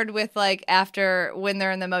 especially paired with, like, after when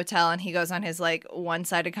they're in the motel and he goes on his, like,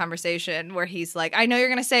 one-sided conversation where he's like, I know you're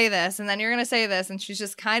gonna say this, and then you're gonna say this, and she's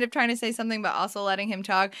just kind of trying to say something but also letting him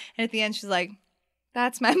talk, and at the end she's like,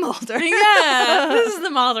 That's my Mulder. Yeah, this is the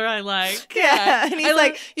Mulder I like. Yeah. And he's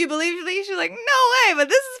like, you believe me? She's like, no way, but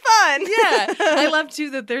this is fun. Yeah. I love,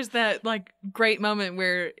 too, that there's that, like, great moment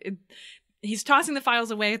where he's tossing the files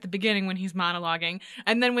away at the beginning when he's monologuing.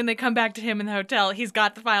 And then when they come back to him in the hotel, he's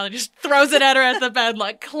got the file and just throws it at her at the bed.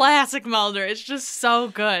 Like, classic Mulder. It's just so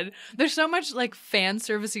good. There's so much, like, fan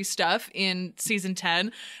servicey stuff in season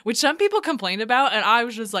 10, which some people complained about. And I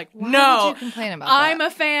was just like, Why no, would you complain about I'm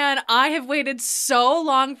that? a fan. I have waited so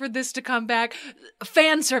long for this to come back.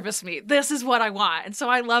 Fan service me. This is what I want. And so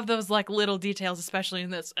I love those, like, little details, especially in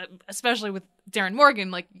this, especially with Darren Morgan.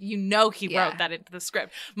 Like, he wrote that into the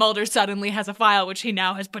script. Mulder suddenly has a file which he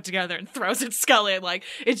now has put together and throws at Scully. Like,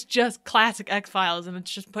 it's just classic X-Files, and it's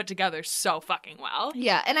just put together so fucking well.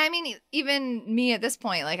 Yeah, and I mean, even me at this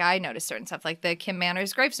point, like, I noticed certain stuff, like the Kim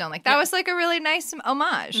Manners gravestone. Like, that was, like, a really nice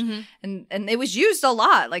homage. And it was used a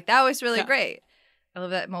lot. Like, that was really great. I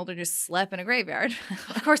love that Mulder just slept in a graveyard.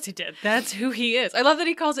 Of course he did. that's who he is. I love that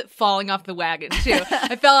he calls it falling off the wagon, too.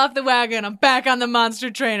 I fell off the wagon, I'm back on the monster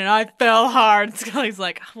train, and I fell hard. Scully's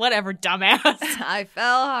like, whatever, dumbass. I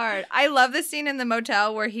fell hard. I love the scene in the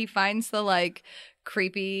motel where he finds the, like,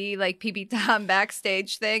 creepy, like, PB Tom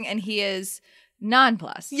backstage thing, and he is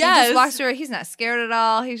nonplussed. Yes. He just walks through. He's not scared at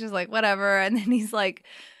all. He's just like, whatever. And then he's like,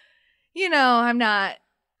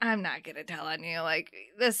 I'm not gonna tell on you. Like,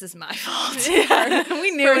 this is my fault. Yeah, we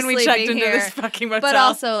knew when we checked into this fucking motel. But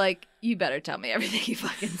also, like, you better tell me everything you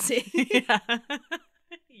fucking see. Yeah.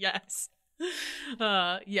 Yes.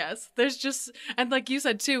 Yes. There's just, and like you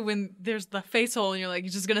said too, when there's the face hole and you're like,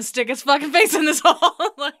 you're just gonna stick his fucking face in this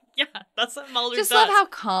hole. Like, yeah, that's what Mulder just does. love how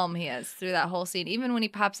calm he is through that whole scene. Even when he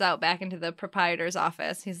pops out back into the proprietor's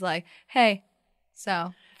office, he's like, hey,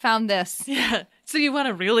 so found this. Yeah. So you want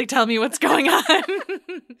to really tell me what's going on?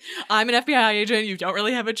 I'm an FBI agent. You don't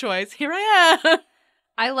really have a choice. Here I am.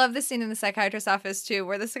 I love the scene in the psychiatrist's office, too,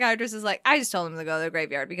 where the psychiatrist is like, I just told him to go to the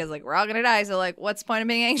graveyard because, like, we're all going to die. So, like, what's the point of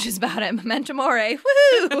being anxious about it? Memento mori.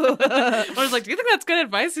 Woo! I was like, do you think that's good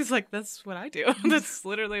advice? He's like, that's what I do. That's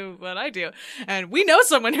literally what I do. And we know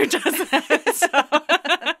someone who does that. So.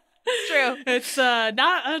 True. It's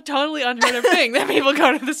not a totally unheard of thing that people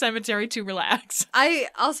go to the cemetery to relax. I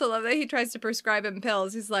also love that he tries to prescribe him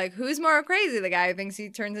pills. He's like, who's more crazy? The guy who thinks he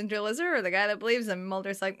turns into a lizard or the guy that believes him?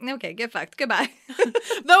 Mulder's like, okay, get fucked. Goodbye.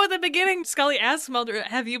 Though at the beginning, Scully asks Mulder,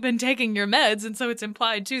 have you been taking your meds? And so it's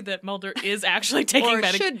implied, too, that Mulder is actually taking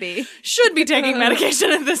medication. Should be taking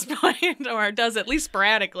medication at this point, or does at least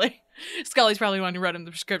sporadically. Scully's probably the one who wrote him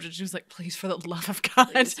the prescription. She was like, please, for the love of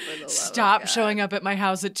God, stop showing up at my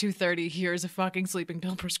house at 2:30. Here's a fucking sleeping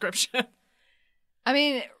pill prescription. I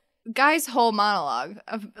mean, guy's whole monologue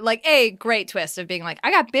of, like, a great twist of being like, I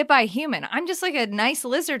got bit by a human. I'm just like a nice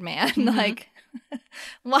lizard man. Mm-hmm. Like,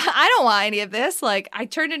 well, I don't want any of this. Like, I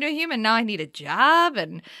turned into a human. Now I need a job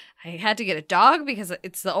and I had to get a dog because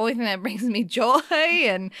it's the only thing that brings me joy,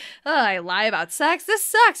 and I lie about sex. This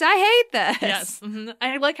sucks. I hate this. Yes. Mm-hmm.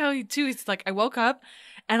 I like how he's like, I woke up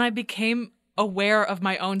and I became aware of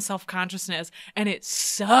my own self-consciousness, and it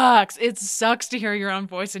sucks. It sucks to hear your own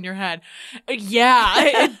voice in your head. Yeah,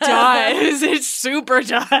 it does. It super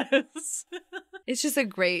does. It's just a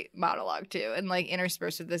great monologue, too, and, like,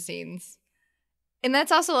 interspersed with the scenes. And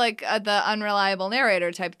that's also, like, the unreliable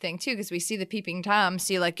narrator type thing, too, because we see the peeping Tom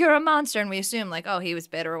see, like, you're a monster, and we assume, like, oh, he was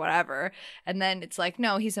bit or whatever. And then it's like,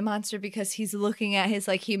 no, he's a monster because he's looking at his,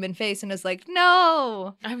 like, human face and is like,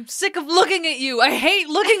 no. I'm sick of looking at you. I hate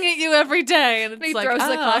looking at you every day. And it's he like, throws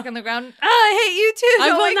the clock on the ground. I hate you, too.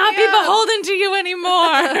 I will not be beholden to you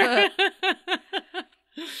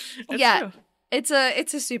anymore. Yeah. True. It's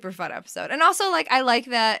a super fun episode. And also, like, I like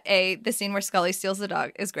that the scene where Scully steals the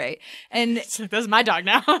dog is great. And this is my dog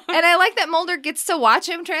now. And I like that Mulder gets to watch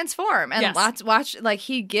him transform and watch, like,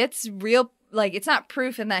 he gets real, like, it's not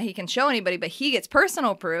proof in that he can show anybody, but he gets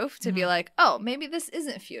personal proof to be like, oh, maybe this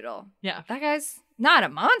isn't futile. Yeah. That guy's not a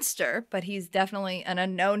monster, but he's definitely an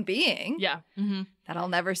unknown being. Yeah. Mm-hmm. That I'll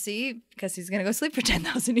never see because he's going to go sleep for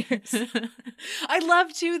 10,000 years. I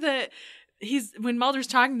love, too, that when Mulder's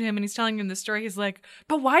talking to him and he's telling him the story, he's like,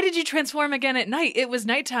 but why did you transform again at night? It was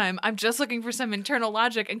nighttime. I'm just looking for some internal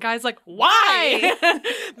logic. And Guy's like, why?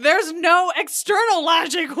 There's no external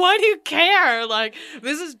logic. Why do you care? Like,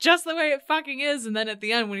 this is just the way it fucking is. And then at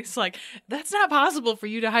the end, when he's like, that's not possible for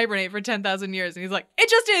you to hibernate for 10,000 years. And he's like, it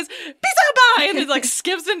just is. Peace out, bye. And he like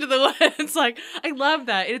skips into the woods. Like, I love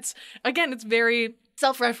that. It's very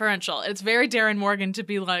self-referential. It's very Darren Morgan to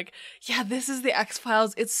be like, yeah, this is the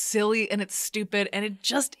X-Files. It's silly and it's stupid and it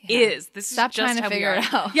just is. This Stop is just trying to how we figure are.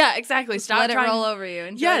 it out. Yeah, exactly. Just Stop let trying it roll over you.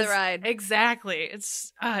 Enjoy yes, the ride. Exactly.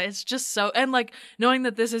 It's just so, and like knowing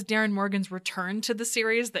that this is Darren Morgan's return to the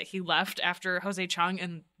series, that he left after Jose Chung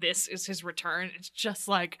and this is his return. It's just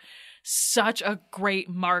like such a great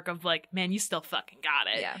mark of like, man, you still fucking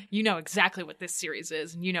got it. Yeah. You know exactly what this series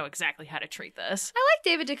is and you know exactly how to treat this. I like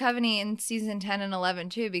David Duchovny in season 10 and 11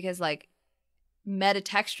 too, because like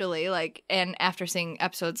metatextually, like, and after seeing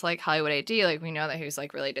episodes like Hollywood AD, like we know that he was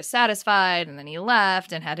like really dissatisfied and then he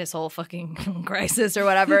left and had his whole fucking crisis or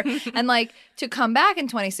whatever. And like to come back in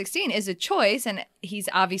 2016 is a choice, and he's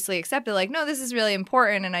obviously accepted like, no, this is really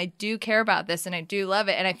important and I do care about this and I do love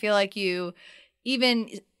it. And I feel like you, even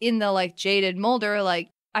in the like jaded Mulder, like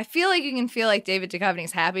I feel like you can feel like David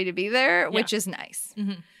Duchovny's happy to be there, which is nice.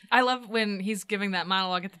 Mm-hmm. I love when he's giving that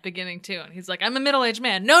monologue at the beginning too, and he's like, I'm a middle-aged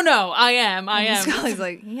man. No, I am. Scully's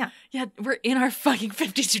like, yeah. Yeah, we're in our fucking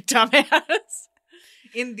 50s, you dumbass.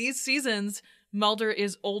 In these seasons, Mulder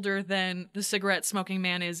is older than the cigarette smoking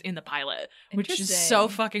man is in the pilot, which is so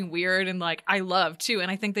fucking weird and like I love too.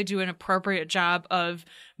 And I think they do an appropriate job of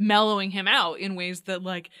mellowing him out in ways that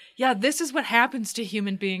like, yeah, this is what happens to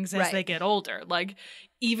human beings as they get older. Like,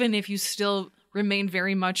 even if you still remain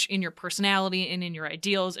very much in your personality and in your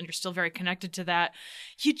ideals and you're still very connected to that,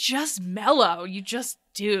 you just mellow. You just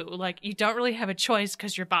do. Like, you don't really have a choice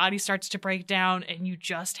because your body starts to break down and you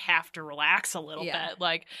just have to relax a little bit.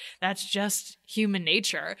 Like, that's just human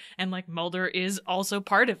nature. And like Mulder is also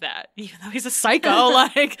part of that. Even though he's a psycho,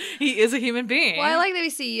 like he is a human being. Well, I like that we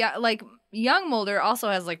see like young Mulder also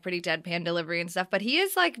has like pretty deadpan delivery and stuff, but he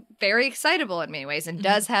is like very excitable in many ways and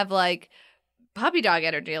does have like puppy dog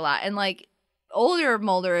energy a lot. And like older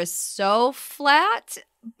Mulder is so flat,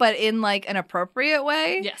 but in like an appropriate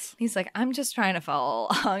way. Yes. He's like, I'm just trying to follow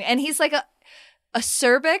along. And he's like a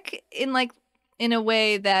acerbic in a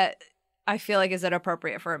way that I feel like is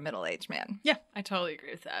inappropriate for a middle-aged man. Yeah, I totally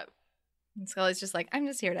agree with that. And Scully's just like, I'm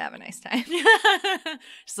just here to have a nice time.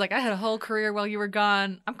 She's like, I had a whole career while you were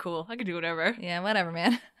gone. I'm cool. I can do whatever. Yeah, whatever,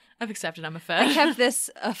 man. I've accepted I'm a fed. I kept this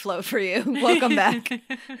afloat for you. Welcome back.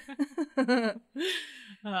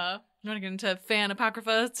 You want to get into fan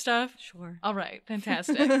apocrypha stuff? Sure. All right.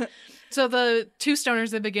 Fantastic. So the two stoners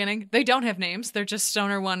at the beginning, they don't have names. They're just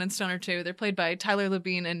Stoner 1 and Stoner 2. They're played by Tyler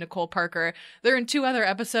Labine and Nicole Parker. They're in two other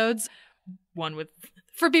episodes. One with,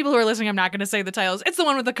 for people who are listening, I'm not going to say the titles. It's the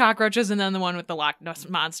one with the cockroaches and then the one with the Loch Ness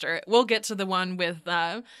Monster. We'll get to the one with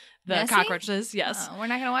the Nessie? cockroaches. Yes. Oh, we're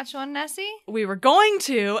not going to watch one, Nessie? We were going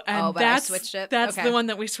to, and but I switched it. That's Okay. the one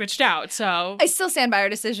that we switched out. So I still stand by our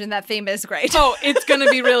decision. That theme is great. oh, it's going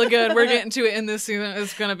to be really good. We're getting to it in this season.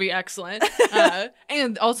 It's going to be excellent.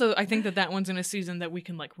 And also, I think that one's in a season that we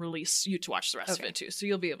can like release you to watch the rest of it too. So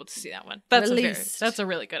you'll be able to see that one. That's a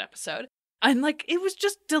really good episode. And like, it was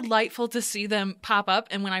just delightful to see them pop up.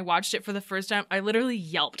 And when I watched it for the first time, I literally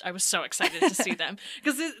yelped. I was so excited to see them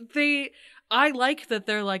because I like that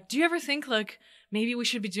they're like, do you ever think like maybe we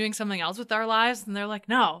should be doing something else with our lives? And they're like,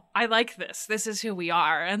 no, I like this. This is who we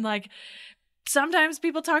are. And like, sometimes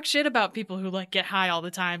people talk shit about people who like get high all the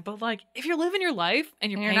time. But like, if you're living your life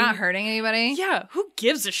and you're not hurting anybody. Yeah. Who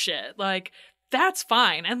gives a shit? Like, that's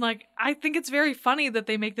fine. And like, I think it's very funny that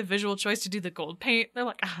they make the visual choice to do the gold paint. They're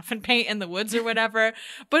like, often paint in the woods or whatever,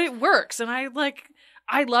 but it works. And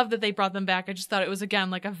I love that they brought them back. I just thought it was, again,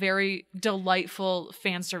 like a very delightful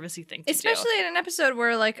fan servicey thing to Especially in an episode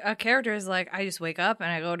where like a character is like, I just wake up and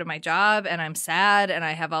I go to my job and I'm sad and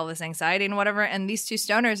I have all this anxiety and whatever. And these two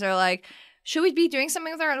stoners are like, should we be doing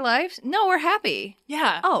something with our lives? No, we're happy.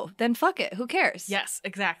 Yeah. Oh, then fuck it. Who cares? Yes,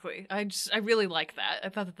 exactly. I really like that. I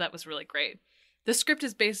thought that was really great. The script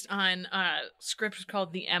is based on a script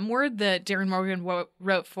called The M Word that Darren Morgan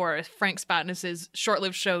wrote for Frank Spotness's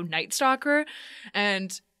short-lived show Night Stalker.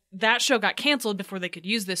 And that show got canceled before they could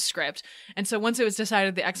use this script. And so once it was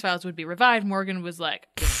decided the X-Files would be revived, Morgan was like,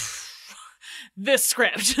 this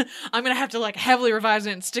script, I'm going to have to like heavily revise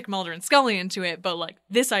it and stick Mulder and Scully into it. But like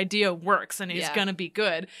this idea works and it's going to be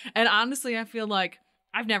good. And honestly, I feel like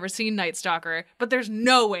I've never seen Night Stalker, but there's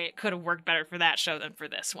no way it could have worked better for that show than for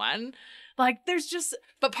this one. Like,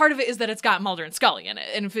 but part of it is that it's got Mulder and Scully in it.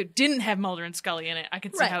 And if it didn't have Mulder and Scully in it, I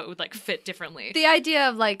could see how it would, like, fit differently. The idea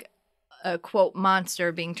of, like, a, quote,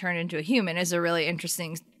 monster being turned into a human is a really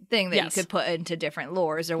interesting thing that you could put into different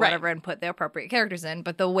lores or whatever and put the appropriate characters in.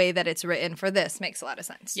 But the way that it's written for this makes a lot of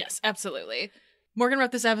sense. Yes, absolutely. Morgan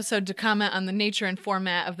wrote this episode to comment on the nature and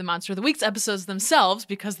format of the Monster of the Week's episodes themselves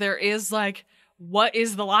because there is, like, what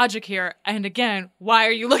is the logic here? And again, why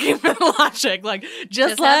are you looking for the logic? Like,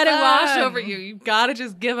 just let it wash over you. You've got to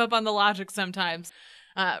just give up on the logic sometimes.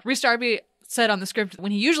 Rhys Darby said on the script,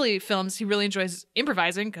 when he usually films, he really enjoys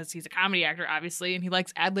improvising because he's a comedy actor, obviously, and he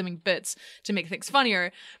likes ad-libbing bits to make things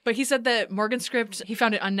funnier. But he said that Morgan's script, he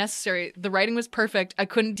found it unnecessary. The writing was perfect. I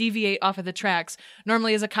couldn't deviate off of the tracks.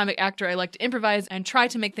 Normally, as a comic actor, I like to improvise and try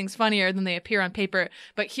to make things funnier than they appear on paper.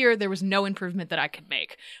 But here, there was no improvement that I could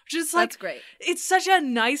make. Which is like, that's great. It's such a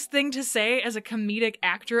nice thing to say as a comedic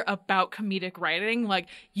actor about comedic writing. Like,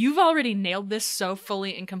 you've already nailed this so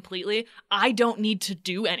fully and completely. I don't need to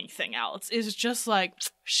do anything else. It's just like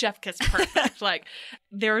chef kiss perfect. Like,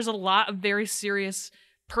 there's a lot of very serious,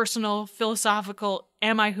 personal, philosophical,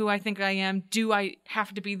 am I who I think I am? Do I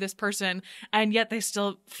have to be this person? And yet they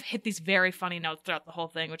still hit these very funny notes throughout the whole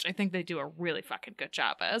thing, which I think they do a really fucking good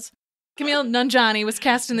job as. Kumail Nanjiani was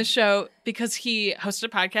cast in the show because he hosted a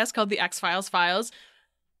podcast called The X-Files Files,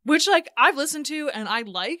 which, like, I've listened to and I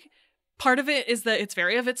like. Part of it is that it's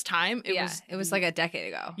very of its time. It was like a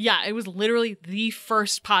decade ago. Yeah, it was literally the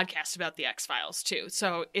first podcast about the X-Files, too.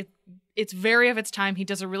 So it's very of its time. He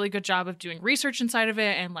does a really good job of doing research inside of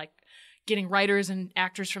it and, like, getting writers and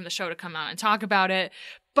actors from the show to come out and talk about it.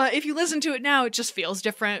 But if you listen to it now, it just feels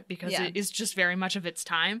different because it is just very much of its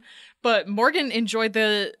time. But Morgan enjoyed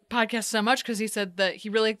the podcast so much because he said that he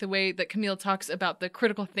really liked the way that Kumail talks about the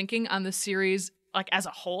critical thinking on the series, like, as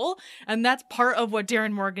a whole. And that's part of what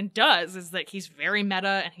Darren Morgan does, is that he's very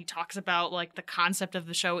meta and he talks about, like, the concept of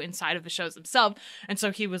the show inside of the shows themselves. And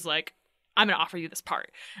so he was like, I'm going to offer you this part.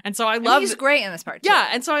 And so I love he's great in this part, too. Yeah,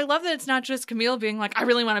 and so I love that it's not just Kumail being like, I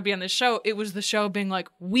really want to be on this show. It was the show being like,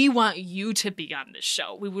 we want you to be on this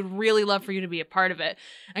show. We would really love for you to be a part of it.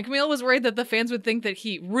 And Kumail was worried that the fans would think that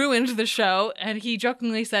he ruined the show, and he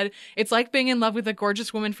jokingly said, it's like being in love with a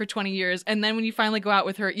gorgeous woman for 20 years, and then when you finally go out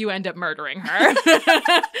with her, you end up murdering her.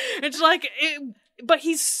 It's like... But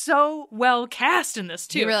he's so well cast in this,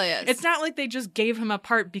 too. He really is. It's not like they just gave him a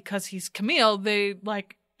part because he's Kumail. They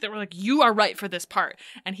were like, you are right for this part.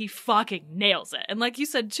 And he fucking nails it. And like you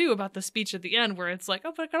said, too, about the speech at the end where it's like,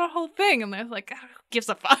 oh, but I got a whole thing. And they're like, who gives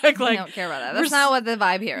a fuck? Like, I don't care about that. That's not what the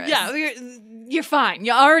vibe here is. Yeah, you're fine.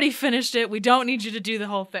 You already finished it. We don't need you to do the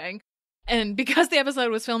whole thing. And because the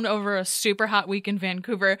episode was filmed over a super hot week in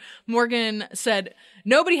Vancouver, Morgan said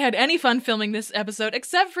nobody had any fun filming this episode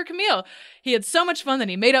except for Kumail. He had so much fun that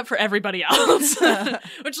he made up for everybody else.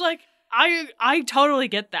 Which, like, I totally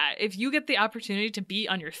get that. If you get the opportunity to be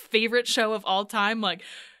on your favorite show of all time, like,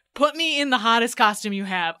 put me in the hottest costume you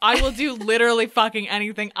have. I will do literally fucking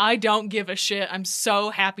anything. I don't give a shit. I'm so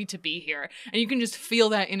happy to be here. And you can just feel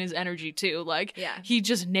that in his energy, too. Like, he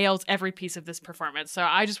just nails every piece of this performance. So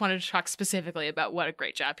I just wanted to talk specifically about what a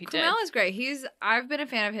great job he did. Kumail is great. I've been a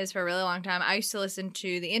fan of his for a really long time. I used to listen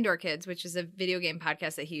to The Indoor Kids, which is a video game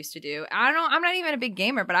podcast that he used to do. I'm not even a big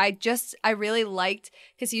gamer, but I really liked,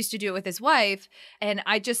 because he used to do it with his wife, and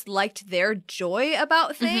I just liked their joy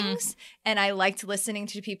about things. And I liked listening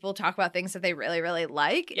to people talk about things that they really, really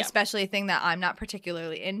like, especially a thing that I'm not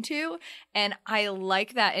particularly into. And I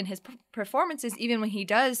like that in his performances, even when he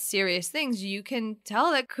does serious things, you can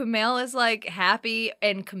tell that Kumail is, like, happy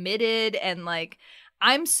and committed. And, like,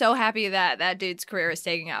 I'm so happy that that dude's career is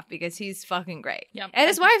taking off because he's fucking great. Yep. And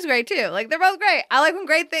his wife's great, too. Like, they're both great. I like when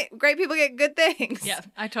great people get good things. Yeah,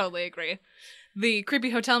 I totally agree. The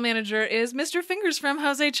creepy hotel manager is Mr. Fingers from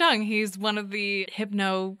Jose Chung. He's one of the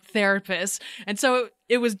hypnotherapists. And so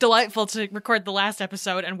it was delightful to record the last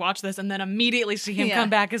episode and watch this and then immediately see him come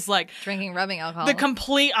back as, like, drinking rubbing alcohol. The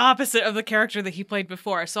complete opposite of the character that he played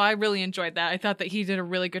before. So I really enjoyed that. I thought that he did a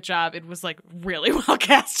really good job. It was, like, really well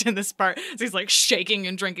cast in this part. So he's, like, shaking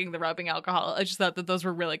and drinking the rubbing alcohol. I just thought that those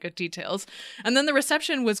were really good details. And then the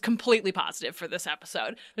reception was completely positive for this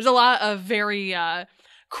episode. There's a lot of very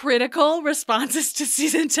critical responses to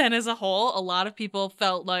season 10 as a whole. A lot of people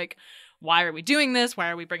felt like, why are we doing this? Why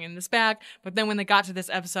are we bringing this back? But then when they got to this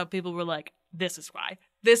episode, people were like, this is why.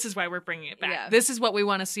 This is why we're bringing it back. Yeah. This is what we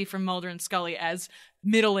want to see from Mulder and Scully as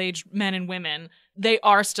middle-aged men and women. They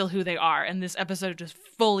are still who they are. And this episode just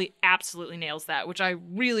fully, absolutely nails that, which I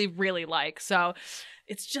really, really like. So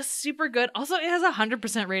it's just super good. Also, it has a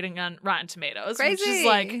 100% rating on Rotten Tomatoes. Crazy. Which is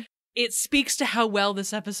like, it speaks to how well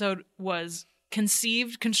this episode was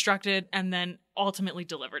conceived, constructed, and then ultimately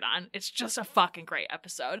delivered on. It's just a fucking great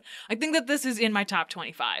episode. I think that this is in my top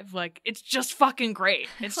 25. Like, it's just fucking great.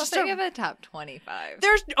 It's just think of a top 25.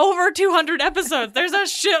 There's over 200 episodes. There's a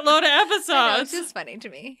shitload of episodes. I know, it's just funny to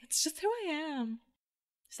me. It's just who I am.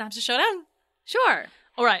 It's time to show down. Sure.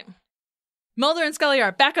 All right. Mulder and Scully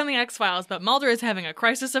are back on the X-Files, but Mulder is having a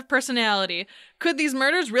crisis of personality. Could these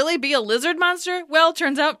murders really be a lizard monster? Well,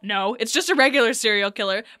 turns out, no, it's just a regular serial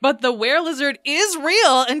killer. But the were-lizard is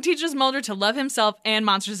real and teaches Mulder to love himself and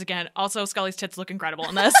monsters again. Also, Scully's tits look incredible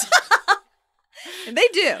in this. They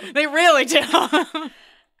do. They really do.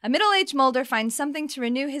 A middle-aged Mulder finds something to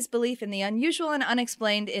renew his belief in the unusual and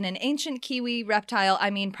unexplained in an ancient Kiwi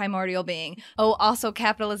primordial being. Oh, also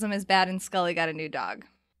capitalism is bad and Scully got a new dog.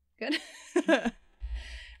 Good. Ready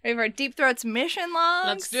for our Deep Throat's mission logs?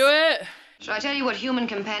 Let's do it. Shall I tell you what human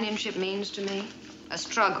companionship means to me? A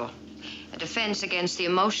struggle, a defense against the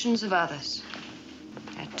emotions of others.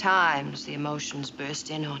 At times, the emotions burst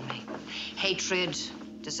in on me. Hatred,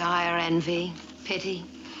 desire, envy, pity.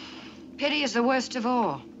 Pity is the worst of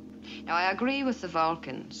all. Now, I agree with the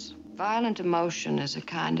Vulcans. Violent emotion is a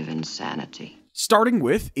kind of insanity. Starting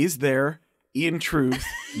with, is there, in truth,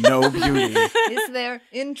 no beauty? Is there,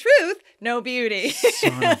 in truth, no beauty?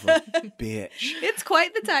 Son of a bitch. It's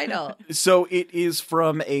quite the title. So it is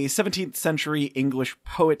from a 17th century English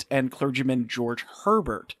poet and clergyman, George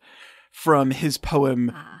Herbert, from his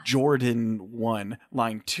poem Jordan 1,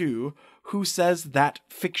 line 2, who says that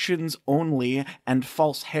fictions only and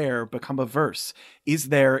false hair become a verse. Is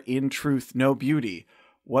there, in truth, no beauty?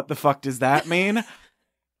 What the fuck does that mean?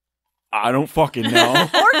 I don't fucking know.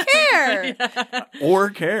 Or care. Or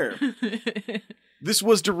care. This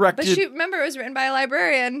was directed... But shoot, remember, it was written by a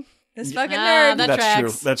librarian. This fucking Ah, nerd. that That's tracks. true.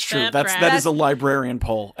 That's true. That That is a librarian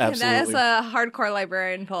poll. Absolutely. That is a hardcore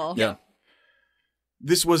librarian poll. Yeah.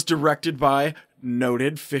 This was directed by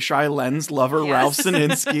noted fisheye lens lover Ralph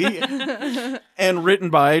Sininsky and written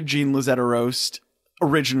by Gene Lizetta Roast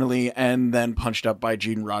originally and then punched up by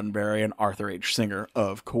Gene Roddenberry and Arthur H. Singer,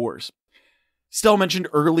 of course. Stell mentioned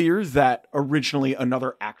earlier that originally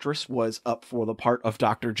another actress was up for the part of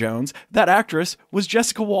Dr. Jones. That actress was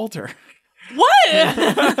Jessica Walter. What?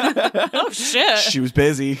 Oh, shit. She was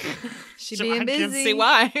busy. She So being I busy. can see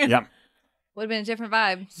why. Yeah. Would have been a different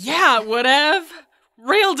vibe. Yeah, would have.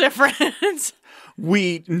 Real difference.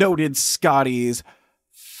 We noted Scotty's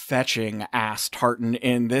fetching ass tartan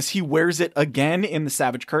in this. He wears it again in the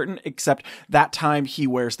Savage Curtain, except that time he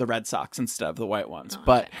wears the red socks instead of the white ones,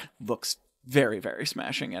 but looks very, very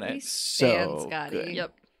smashing in it. We stand So Scotty. good.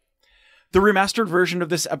 Yep. The remastered version of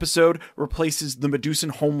this episode replaces the Medusan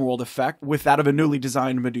homeworld effect with that of a newly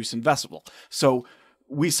designed Medusan vessel. So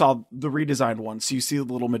we saw the redesigned one. So you see the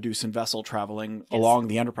little Medusan vessel traveling along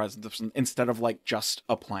the Enterprise instead of like just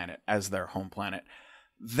a planet as their home planet.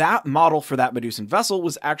 That model for that Medusan vessel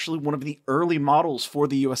was actually one of the early models for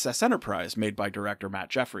the USS Enterprise made by director Matt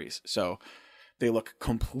Jeffries. So they look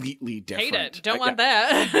completely different. Hate it. Don't want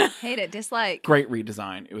that. Hate it. Dislike. Great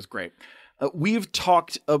redesign. It was great. We've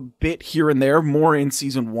talked a bit here and there, more in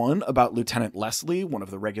season 1, about Lieutenant Leslie, one of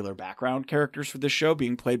the regular background characters for this show,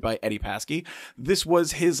 being played by Eddie Paskey. This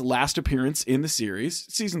was his last appearance in the series,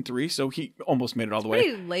 season 3, so he almost made it all the way.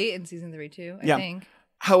 Pretty late in season 3, too, I Yeah. think.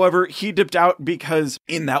 However, he dipped out because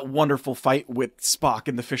in that wonderful fight with Spock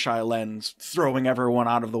in the fisheye lens, throwing everyone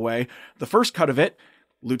out of the way, the first cut of it,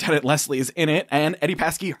 Lieutenant Leslie is in it, and Eddie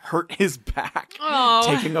Paskey hurt his back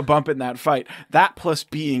taking a bump in that fight. That plus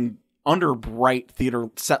being under bright theater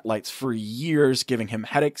set lights for years, giving him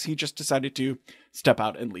headaches, he just decided to step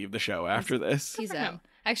out and leave the show after this. He's out.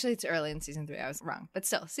 Actually, it's early in season 3. I was wrong. But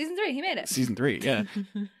still, season 3, he made it. Season 3, yeah.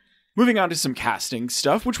 Moving on to some casting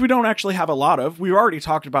stuff, which we don't actually have a lot of. We already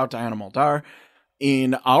talked about Diana Muldaur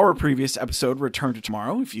in our previous episode, Return to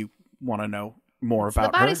Tomorrow, if you want to know more It's the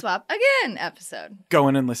about body her. swap again episode. Go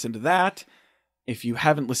in and listen to that. If you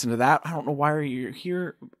haven't listened to that, I don't know why you're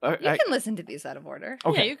here. You can listen to these out of order.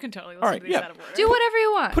 Okay. Yeah, you can totally listen All right, to these yeah. out of order. Do whatever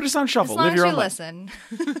you want. Put us on as shuffle. long Live as your you own life.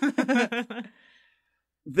 listen.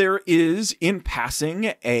 There is, in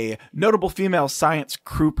passing, a notable female science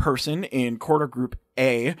crew person in Quarter Group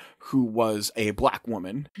A who was a black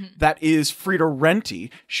woman. That is Frida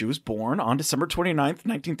Renti. She was born on December 29th,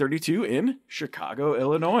 1932 in Chicago,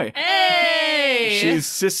 Illinois. Hey! She's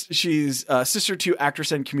sister to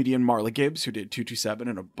actress and comedian Marla Gibbs, who did 227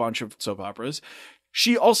 and a bunch of soap operas.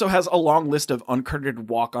 She also has a long list of uncredited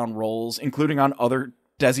walk-on roles, including on other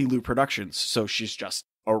Desilu productions, so she's just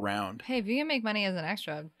around. Hey, if you can make money as an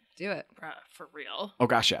extra, do it. Bruh, for real. Oh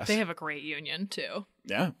gosh, yes. They have a great union, too.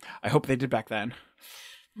 Yeah, I hope they did back then.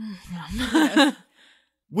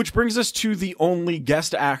 Which brings us to the only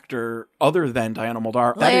guest actor other than Diana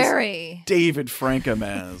Muldaur. That is Larry. David Frankham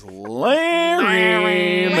as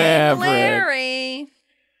Larry Maverick. Larry.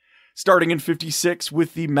 Starting in 56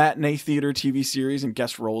 with the matinee theater TV series and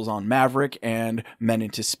guest roles on Maverick and Men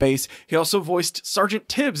into Space. He also voiced Sergeant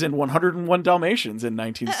Tibbs in 101 Dalmatians in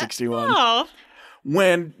 1961. Oh.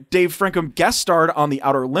 When Dave Frankham guest starred on The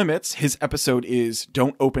Outer Limits, his episode is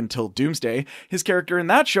Don't Open Till Doomsday. His character in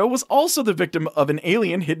that show was also the victim of an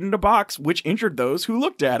alien hidden in a box, which injured those who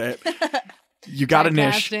looked at it. You got a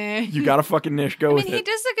niche. You got a fucking niche. Go with it. He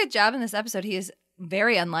does a good job in this episode. He is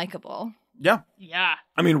very unlikable. Yeah. Yeah.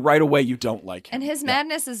 I mean, right away, you don't like him. And his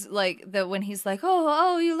madness is like when he's like,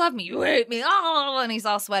 oh, you love me, you hate me, oh, and he's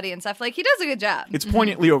all sweaty and stuff. Like, he does a good job. It's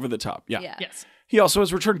poignantly over the top. Yeah. Yes. He also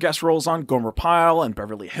has returned guest roles on Gomer Pyle and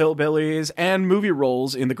Beverly Hillbillies, and movie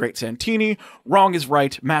roles in The Great Santini, Wrong is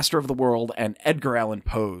Right, Master of the World, and Edgar Allan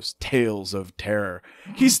Poe's Tales of Terror.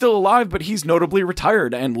 He's still alive, but he's notably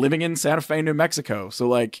retired and living in Santa Fe, New Mexico. So,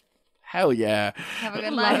 like, hell yeah. Have a I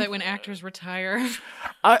good love life. it when actors retire.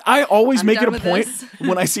 I always I'm make it done a with point this.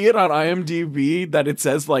 when I see it on IMDb that it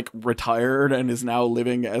says like retired and is now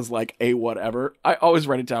living as like a whatever. I always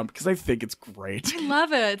write it down because I think it's great. I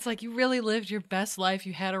love it. It's like you really lived your best life.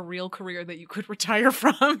 You had a real career that you could retire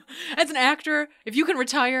from. As an actor, if you can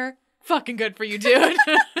retire, fucking good for you, dude.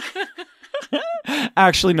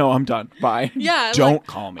 Actually, no, I'm done. Bye. Yeah. Don't like,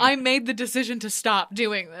 call me. I made the decision to stop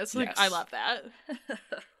doing this. Like, Yes. I love that.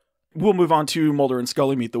 We'll move on to Mulder and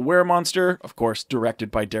Scully Meet the Weremonster. Of course, directed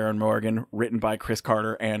by Darren Morgan, written by Chris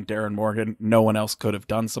Carter and Darren Morgan. No one else could have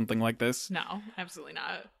done something like this. No, absolutely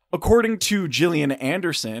not. According to Gillian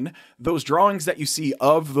Anderson, those drawings that you see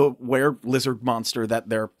of the were-lizard monster that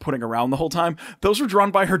they're putting around the whole time, those were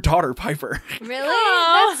drawn by her daughter, Piper. Really?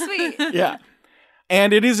 Aw. That's sweet. Yeah.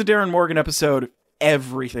 And it is a Darren Morgan episode.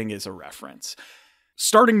 Everything is a reference.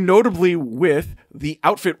 Starting notably with the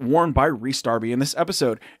outfit worn by Rhys Darby in this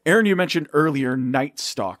episode. Aaron, you mentioned earlier Night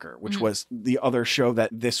Stalker, which was the other show that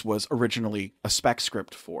this was originally a spec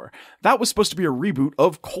script for. That was supposed to be a reboot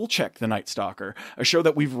of Kolchak the Night Stalker, a show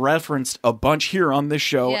that we've referenced a bunch here on this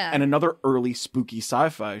show and another early spooky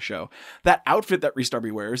sci-fi show. That outfit that Rhys Darby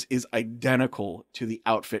wears is identical to the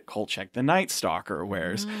outfit Kolchak the Night Stalker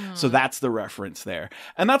wears. So that's the reference there.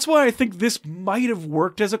 And that's why I think this might have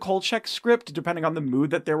worked as a Kolchak script, depending on the mood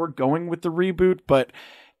that they were going with the reboot, but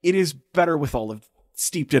it is better with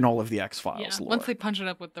steeped in all of the X-Files Yeah. lore. Once they punch it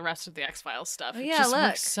up with the rest of the X-Files stuff, it yeah, just look.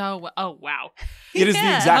 works so well. Oh, wow. It is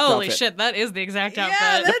the exact Holy outfit. shit, that is the exact outfit.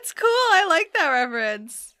 Yeah, that's cool. I like that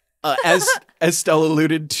reference. As Stella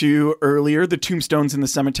alluded to earlier, the tombstones in the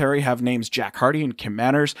cemetery have names Jack Hardy and Kim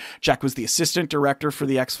Manners. Jack was the assistant director for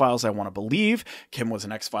the X-Files, I want to believe. Kim was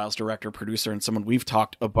an X-Files director, producer, and someone we've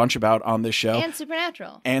talked a bunch about on this show. And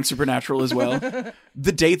Supernatural. And Supernatural as well.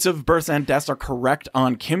 The dates of births and deaths are correct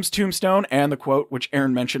on Kim's tombstone, and the quote, which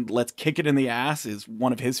Aaron mentioned, "Let's kick it in the ass," is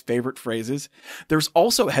one of his favorite phrases. There's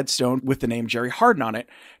also a headstone with the name Jerry Hardin on it.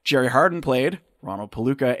 Jerry Hardin played Ronald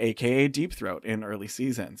Palooka, aka Deep Throat, in early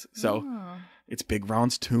seasons. So it's Big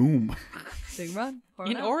Ron's tomb. Big Run.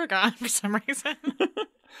 In Oregon, for some reason.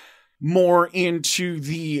 More into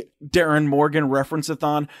the Darren Morgan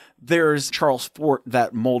reference-a-thon, there's Charles Fort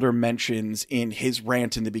that Mulder mentions in his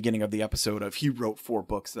rant in the beginning of the episode of he wrote 4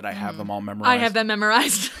 books that I have them all memorized. I have them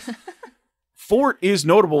memorized. Fort is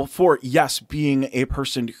notable for, yes, being a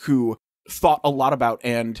person who thought a lot about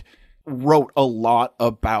and wrote a lot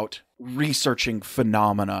about researching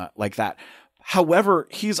phenomena like that. However,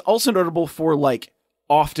 he's also notable for like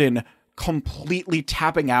often completely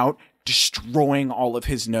tapping out, destroying all of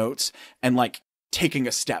his notes, and like taking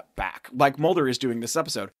a step back, like Mulder is doing this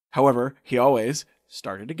episode. However, he always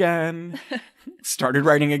started again, started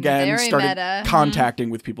writing again, Very started meta. contacting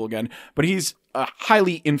with people again. But he's a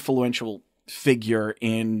highly influential figure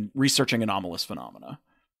in researching anomalous phenomena.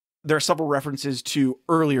 There are several references to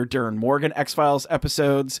earlier Darren Morgan X-Files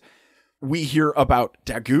episodes. We hear about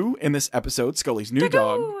Daggoo in this episode, Scully's new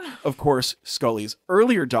dog. Of course, Scully's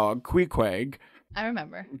earlier dog, Queequeg, I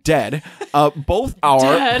remember. dead. Both are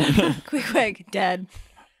Queequeg, dead.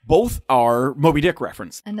 both are Moby Dick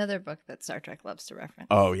reference. Another book that Star Trek loves to reference.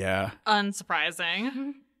 Oh yeah.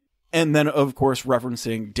 Unsurprising. And then of course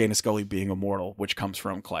referencing Dana Scully being immortal, which comes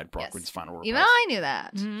from Clyde Brockwood's final reprise. Even I knew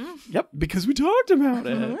that. Yep, because we talked about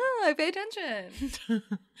it. I pay attention.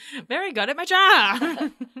 Very good at my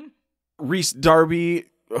job. Rhys Darby,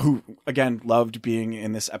 who again loved being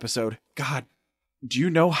in this episode. God, do you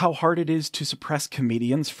know how hard it is to suppress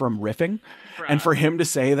comedians from riffing? And for him to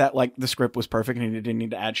say that like the script was perfect and he didn't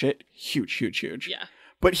need to add shit, huge. Yeah.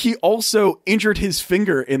 But he also injured his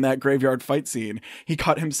finger in that graveyard fight scene. He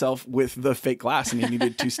cut himself with the fake glass and he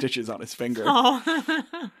needed 2 stitches on his finger. Oh.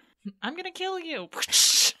 I'm gonna kill you.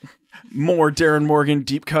 More Darren Morgan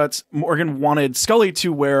deep cuts. Morgan wanted Scully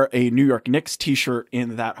to wear a New York Knicks t-shirt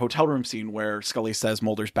in that hotel room scene where Scully says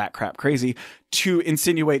Mulder's bat crap crazy to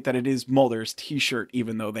insinuate that it is Mulder's t-shirt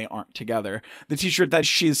even though they aren't together. The t-shirt that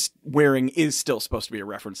she's wearing is still supposed to be a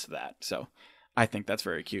reference to that. So I think that's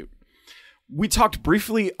very cute. We talked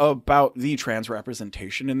briefly about the trans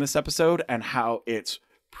representation in this episode and how it's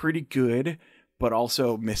pretty good, but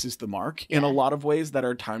also misses the mark in a lot of ways that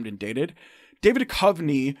are timed and dated. David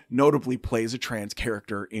Duchovny notably plays a trans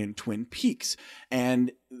character in Twin Peaks,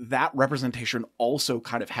 and that representation also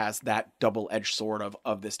kind of has that double-edged sword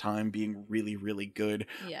of this time being really, really good,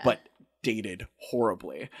 but dated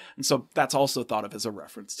horribly. And so that's also thought of as a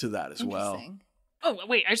reference to that as well. Oh,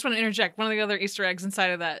 wait, I just want to interject. One of the other Easter eggs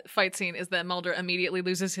inside of that fight scene is that Mulder immediately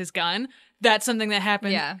loses his gun. That's something that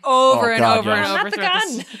happened over and over and over. Not the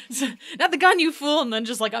gun. Not the gun, you fool. And then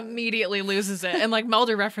just like immediately loses it. And like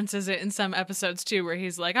Mulder references it in some episodes too, where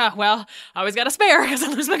he's like, well, I always got a spare because I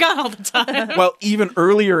lose my gun all the time. Well, even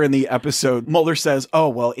earlier in the episode, Mulder says, oh,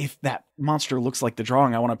 well, if that monster looks like the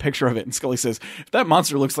drawing, I want a picture of it. And Scully says, if that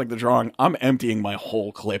monster looks like the drawing, I'm emptying my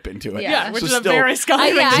whole clip into it. Yeah, which is a very Scully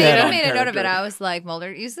thing. I made a note of it. I was like,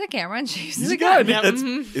 Mulder, use the camera and she uses the gun.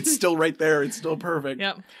 It's still right there. It's still perfect.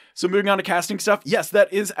 Yep. So moving on to casting stuff. Yes,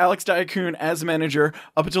 that is Alex Diakun as manager.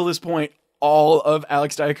 Up until this point, all of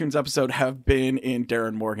Alex Diakun's episodes have been in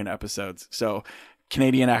Darren Morgan episodes. So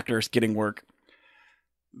Canadian actors getting work.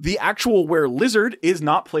 The actual were-lizard is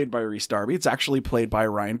not played by Rhys Darby. It's actually played by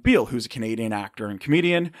Ryan Beale, who's a Canadian actor and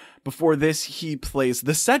comedian. Before this, he plays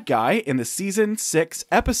the set guy in the season 6,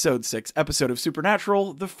 episode 6 episode of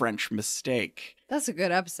Supernatural, The French Mistake. That's a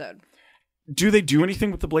good episode. Do they do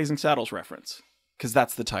anything with the Blazing Saddles reference? Because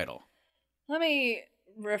that's the title. Let me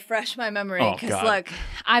refresh my memory, because look,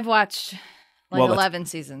 I've watched 11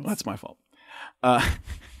 seasons. That's my fault.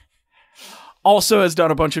 Also has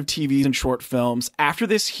done a bunch of TVs and short films. After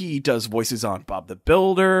this, he does voices on Bob the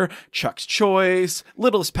Builder, Chuck's Choice,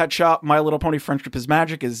 Littlest Pet Shop, My Little Pony Friendship is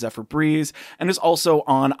Magic as Zephyr Breeze, and is also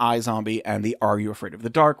on iZombie and the Are You Afraid of the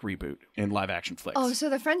Dark reboot in live action flicks. Oh,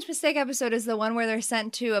 so the French Mistake episode is the one where they're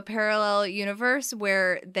sent to a parallel universe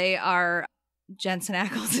where they are Jensen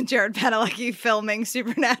Ackles and Jared Padalecki filming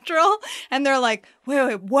Supernatural, and they're like,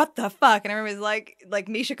 wait, what the fuck? And everybody's like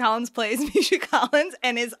Misha Collins plays Misha Collins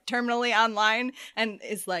and is terminally online and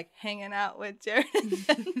is like hanging out with Jared and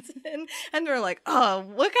Jensen, and they're like, oh,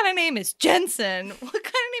 what kind of name is Jensen? What kind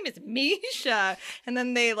of name is Misha? And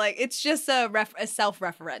then they it's just a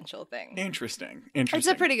self-referential thing. Interesting. It's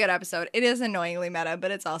a pretty good episode. It is annoyingly meta,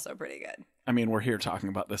 but it's also pretty good. I mean, we're here talking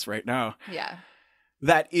about this right now. Yeah.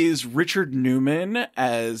 That is Richard Newman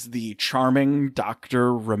as the charming Dr.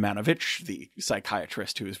 Romanovich, the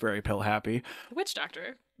psychiatrist who is very pill-happy. The witch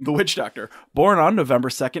doctor. The witch doctor. Born on November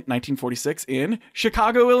 2nd, 1946 in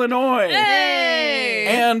Chicago, Illinois. Hey!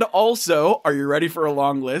 And also, are you ready for a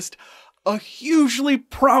long list? A hugely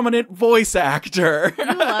prominent voice actor. You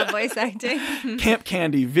love voice acting. Camp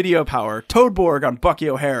Candy, Video Power, Toadborg on Bucky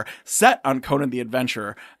O'Hare, Set on Conan the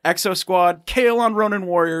Adventurer, Exo Squad, Kale on Ronin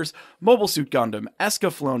Warriors, Mobile Suit Gundam,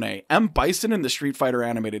 Escaflowne, M. Bison in the Street Fighter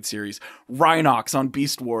animated series, Rhinox on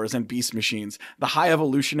Beast Wars and Beast Machines, The High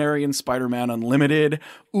Evolutionary in Spider-Man Unlimited,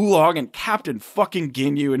 Oolong and Captain fucking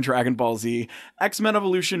Ginyu in Dragon Ball Z, X-Men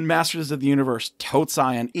Evolution, Masters of the Universe,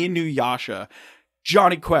 Totsai and Inuyasha,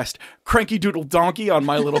 Johnny Quest, Cranky Doodle Donkey on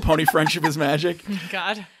My Little Pony Friendship is Magic.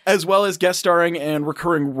 God. As well as guest starring and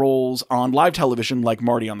recurring roles on live television like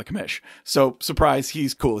Marty on the Commish. So, surprise,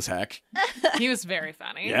 he's cool as heck. He was very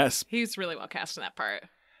funny. Yes. He's really well cast in that part.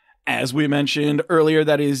 As we mentioned earlier,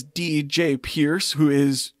 that is DJ Pierce, who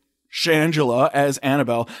is Shangela as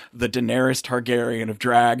Annabelle, the Daenerys Targaryen of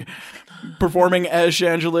drag. Performing as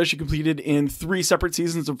Shangela, she completed in 3 separate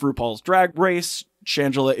seasons of RuPaul's Drag Race.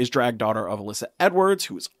 Shangela is drag daughter of Alyssa Edwards,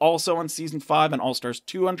 who is also on season 5 and All Stars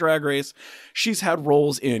 2 on Drag Race. She's had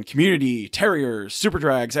roles in Community, Terriers, Super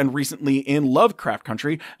Drags, and recently in Lovecraft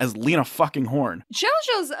Country as Lena fucking Horn.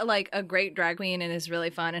 Shangela's a great drag queen and is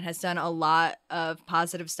really fun and has done a lot of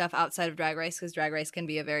positive stuff outside of Drag Race, because Drag Race can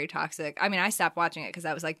be a very toxic. I mean, I stopped watching it because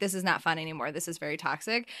I was like, this is not fun anymore. This is very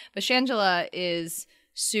toxic. But Shangela is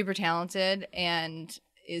super talented and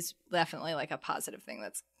is definitely a positive thing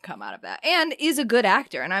that's come out of that, and is a good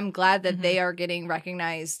actor, and I'm glad that they are getting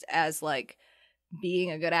recognized as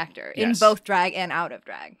being a good actor in both drag and out of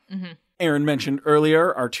drag. Mm-hmm. Aaron mentioned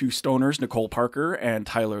earlier our 2 stoners, Nicole Parker and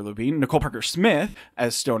Tyler Lubine. Nicole Parker Smith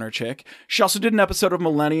as Stoner Chick. She also did an episode of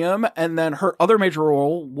Millennium, and then her other major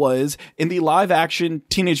role was in the live-action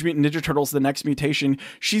Teenage Mutant Ninja Turtles: The Next Mutation.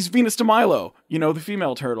 She's Venus de Milo, the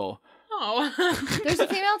female turtle. Oh. There's a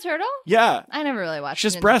female turtle? Yeah. I never really watched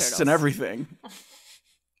Just Ninja breasts Turtles. and everything.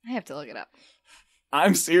 I have to look it up.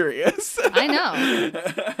 I'm serious. I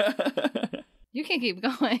know. You can keep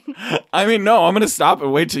going. I mean, no, I'm going to stop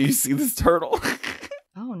and wait till you see this turtle.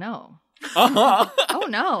 Oh, no. Uh-huh. Oh,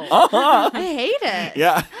 no. Uh-huh. I hate it.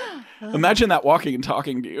 Yeah. Imagine that walking and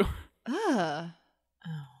talking to you. Ugh.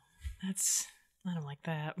 Oh, I don't like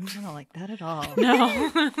that. I don't like that at all. No.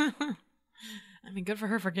 I mean, good for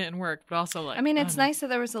her for getting work, but also like. I mean, it's nice that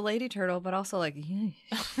there was a lady turtle, but also like,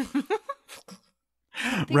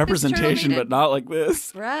 Representation, but not like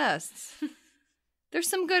this. Breasts. There's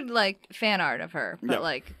some good like fan art of her, but Yep.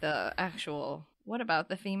 like the actual. What about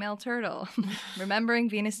the female turtle? Remembering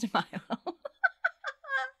Venus de Milo.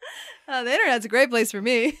 The internet's a great place for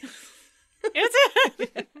me. Is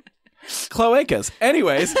it? Cloacas.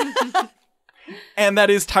 Anyways. And that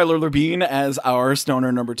is Tyler Labine as our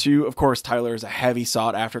stoner number 2. Of course, Tyler is a heavy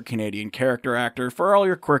sought-after Canadian character actor for all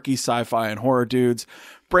your quirky sci-fi and horror dudes.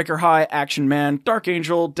 Breaker High, Action Man, Dark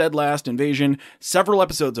Angel, Dead Last, Invasion, several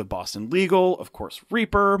episodes of Boston Legal, of course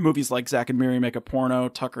Reaper, movies like Zack and Miri Make a Porno,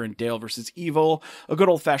 Tucker and Dale vs. Evil, a good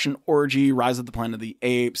old-fashioned orgy, Rise of the Planet of the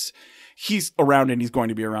Apes. He's around and he's going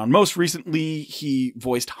to be around. Most recently, he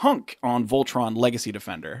voiced Hunk on Voltron Legacy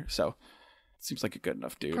Defender, so... Seems like a good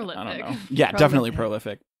enough dude. Prolific. I don't know. Yeah, definitely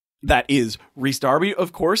prolific. That is Rhys Darby,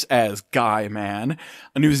 of course, as Guy Man,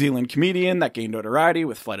 a New Zealand comedian that gained notoriety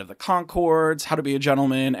with Flight of the Conchords, How to Be a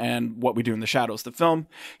Gentleman, and What We Do in the Shadows, the film.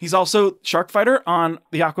 He's also Shark Fighter on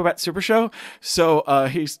the Aquabat Super Show. So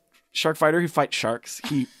he's Shark Fighter. He fights sharks.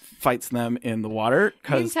 He fights them in the water.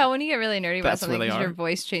 You can tell when you get really nerdy about that's something where they because your are.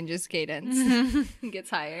 voice changes cadence. It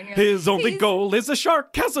gets higher. And you're His like, only goal is a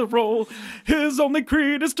shark casserole. His only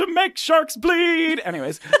creed is to make sharks bleed.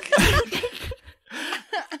 Anyways.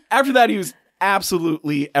 After that, he was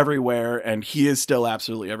absolutely everywhere, and he is still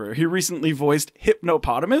absolutely everywhere. He recently voiced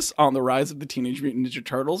Hypnopotamus on the Rise of the Teenage Mutant Ninja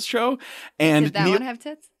Turtles show. And Did that one have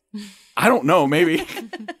tits? I don't know, maybe.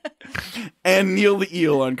 And Neil the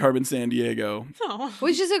Eel on Carmen Sandiego. Oh.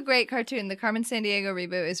 Which is a great cartoon. The Carmen Sandiego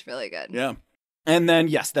reboot is really good. Yeah. And then,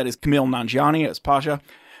 yes, that is Camille Nanjiani as Pasha.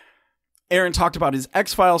 Aaron talked about his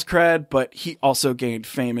X-Files cred, but he also gained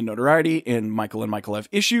fame and notoriety in Michael and Michael Have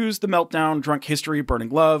Issues, The Meltdown, Drunk History, Burning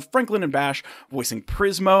Love, Franklin and Bash, voicing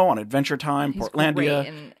Prismo on Adventure Time, He's Portlandia. great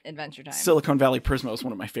in Adventure Time. Silicon Valley Prismo is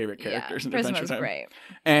one of my favorite characters in Adventure Prismo's Time. great.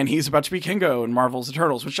 And he's about to be Kingo in Marvel's The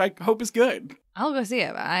Turtles, which I hope is good. I'll go see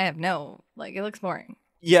it, but I have it looks boring.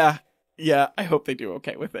 Yeah, I hope they do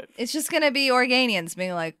okay with it. It's just going to be Organians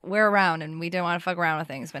being like, we're around and we didn't want to fuck around with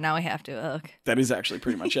things, but now we have to. Ugh. That is actually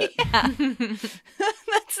pretty much it. That's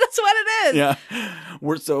what it is. Yeah.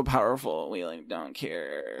 We're so powerful, we don't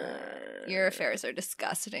care. Your affairs are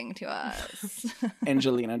disgusting to us.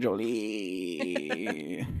 Angelina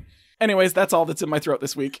Jolie. Anyways, that's all that's in my throat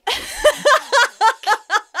this week. I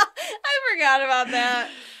forgot about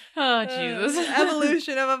that. Oh, Jesus.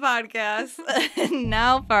 Evolution of a podcast.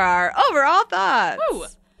 Now for our overall thoughts. Woo.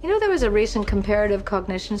 You know, there was a recent comparative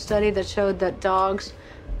cognition study that showed that dogs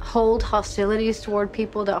hold hostilities toward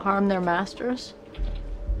people that harm their masters.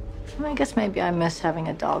 I guess maybe I miss having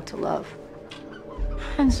a dog to love.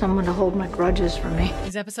 And someone to hold my grudges for me.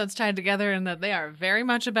 These episodes tied together in that they are very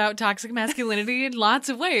much about toxic masculinity in lots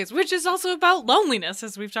of ways, which is also about loneliness,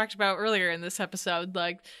 as we've talked about earlier in this episode.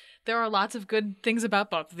 Like, there are lots of good things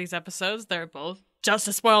about both of these episodes. They're both, just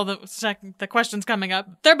to spoil the questions coming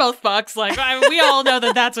up, they're both fucks. Like, we all know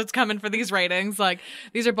that that's what's coming for these ratings. Like,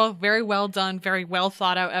 these are both very well done, very well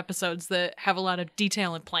thought out episodes that have a lot of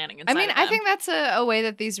detail and planning inside of I them. think that's a way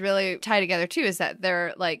that these really tie together too, is that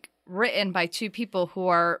they're like written by two people who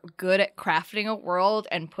are good at crafting a world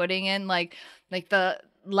and putting in like the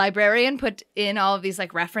librarian put in all of these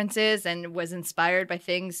like references and was inspired by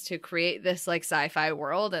things to create this like sci-fi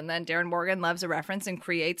world, and then Darren Morgan loves a reference and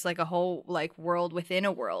creates like a whole like world within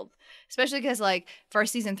a world, especially because like for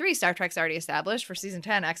season 3 Star Trek's already established, for season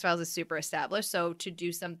 10 X-Files is super established, so to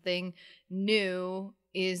do something new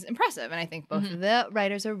is impressive, and I think both of the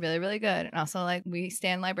writers are really, really good. And also, like, we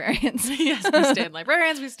stand librarians. Yes, we stand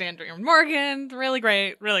librarians, we stand Darren Morgan. Really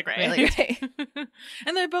great, really great. Really great.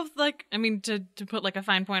 And they're both like, I mean, to put like a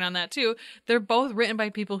fine point on that too, they're both written by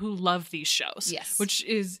people who love these shows. Yes. Which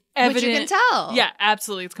is evident. Which you can tell. Yeah,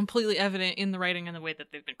 absolutely. It's completely evident in the writing and the way that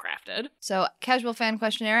they've been crafted. So, casual fan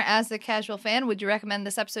questionnaire. As the casual fan, would you recommend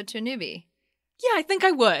this episode to a newbie? Yeah, I think I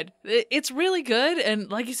would. It's really good. And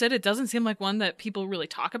like you said, it doesn't seem like one that people really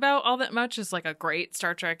talk about all that much as like a great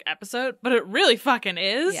Star Trek episode, but it really fucking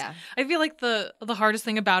is. Yeah. I feel like the hardest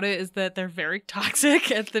thing about it is that they're very toxic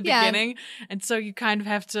at the beginning. And so you kind of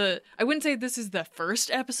have to, I wouldn't say this is the first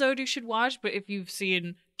episode you should watch, but if you've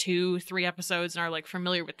seen 2-3 episodes and are like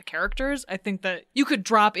familiar with the characters, I think that you could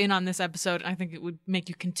drop in on this episode and I think it would make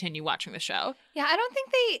you continue watching the show. Yeah, I don't think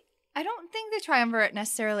they I don't think the triumvirate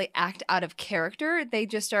necessarily act out of character. They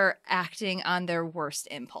just are acting on their worst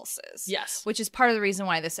impulses. Yes. Which is part of the reason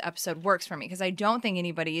why this episode works for me, because I don't think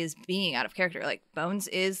anybody is being out of character. Like, Bones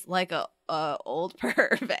is like a old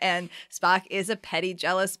perv, and Spock is a petty,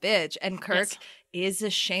 jealous bitch, and Kirk is a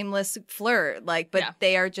shameless flirt. Like, but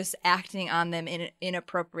they are just acting on them in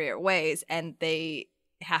inappropriate ways, and they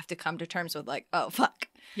have to come to terms with, like, oh, fuck.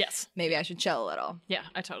 Yes. Maybe I should chill a little. Yeah,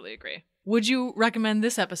 I totally agree. Would you recommend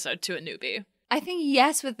this episode to a newbie? I think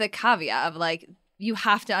yes, with the caveat of, like, you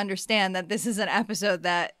have to understand that this is an episode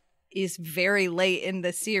that is very late in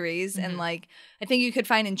the series. And, like, I think you could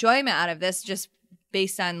find enjoyment out of this just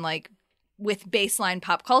based on, like, with baseline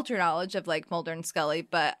pop culture knowledge of, like, Mulder and Scully.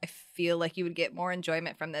 But I feel like you would get more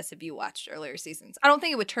enjoyment from this if you watched earlier seasons. I don't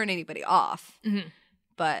think it would turn anybody off.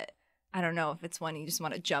 But I don't know if it's one you just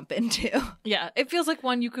want to jump into. Yeah, it feels like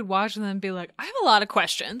one you could watch and then be like, I have a lot of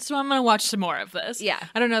questions, so I'm going to watch some more of this. Yeah.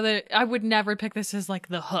 I don't know that I would never pick this as like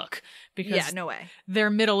the hook because no way. They're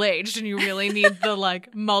middle-aged and you really need the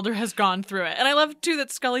like Mulder has gone through it. And I love too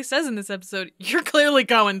that Scully says in this episode, you're clearly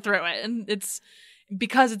going through it. And it's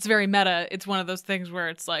because it's very meta, it's one of those things where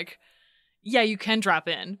it's like, yeah, you can drop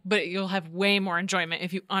in, but you'll have way more enjoyment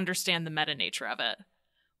if you understand the meta nature of it.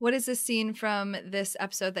 What is a scene from this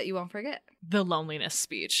episode that you won't forget? The loneliness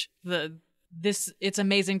speech. It's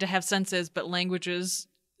amazing to have senses, but language is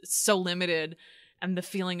so limited, and the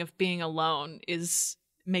feeling of being alone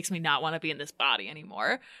makes me not want to be in this body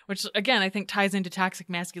anymore. Which again, I think ties into toxic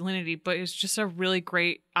masculinity, but it's just a really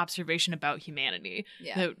great observation about humanity.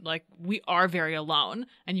 Yeah. That like we are very alone,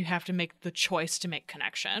 and you have to make the choice to make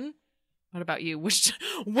connection. What about you? Which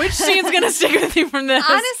scene's gonna stick with you from this?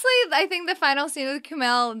 Honestly, I think the final scene with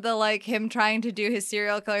Kumail, the like him trying to do his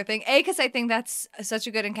serial killer thing. Because I think that's such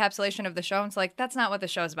a good encapsulation of the show. It's like that's not what the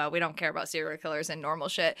show's about. We don't care about serial killers and normal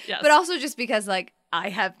shit. Yes. But also just because like I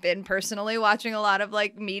have been personally watching a lot of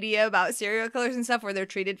like media about serial killers and stuff where they're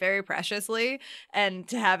treated very preciously, and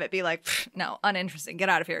to have it be like, no, uninteresting, get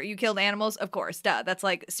out of here. You killed animals, of course, duh. That's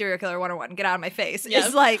like serial killer 101. Get out of my face. Yes.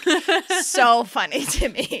 It's like so funny to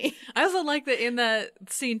me. I also like that in that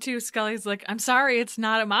scene too, Scully's like, I'm sorry, it's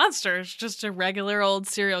not a monster. It's just a regular old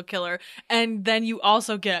serial killer. And then you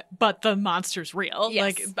also get, but the monster's real. Yes.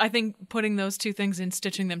 Like, I think putting those two things and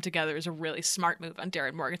stitching them together is a really smart move on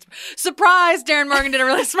Darren Morgan's. Surprise! Darren Morgan did a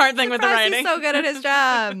really smart thing with the writing. He's so good at his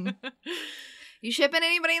job. You shipping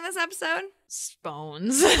anybody in this episode?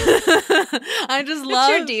 Spones. I just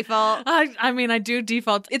love It's your default. I mean, I do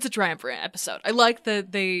default. It's a triumvirate episode. I like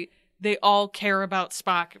that they all care about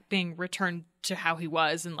Spock being returned to how he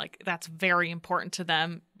was, and like that's very important to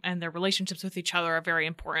them, and their relationships with each other are very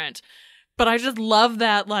important. But I just love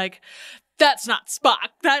that, like, that's not Spock.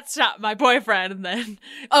 That's not my boyfriend. And then,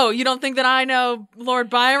 oh, you don't think that I know Lord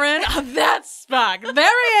Byron? Oh, that's Spock. There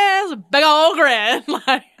he is. Big old grin.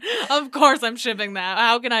 Like, of course I'm shipping that.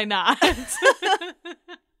 How can I not?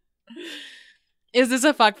 Is this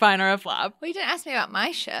a fuck, fine, or a flop? Well, you didn't ask me about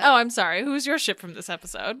my ship. Oh, I'm sorry. Who's your ship from this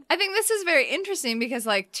episode? I think this is very interesting because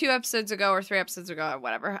like 2 episodes ago or 3 episodes ago or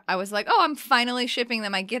whatever, I was like, oh, I'm finally shipping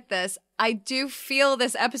them. I get this. I do feel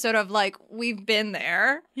this episode of like, we've been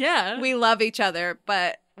there. Yeah. We love each other,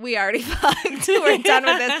 but we already fucked. We're done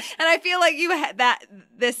with this. And I feel like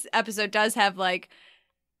this episode does have like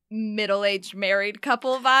middle-aged married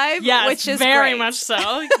couple vibe. Yes, which is very great. much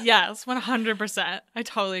so. Yes, 100%. I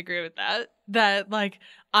totally agree with that. That, like,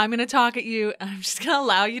 I'm going to talk at you, and I'm just going to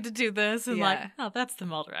allow you to do this. And, like, oh, that's the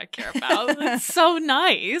Mulder I care about. It's so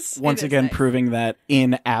nice. Once again, proving that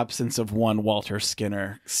in absence of one Walter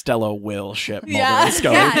Skinner, Stella will ship Mulder and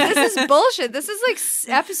Scully. Yeah, this is bullshit. This is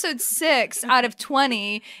like episode 6 out of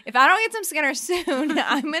 20. If I don't get some Skinner soon,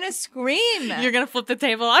 I'm going to scream. You're going to flip the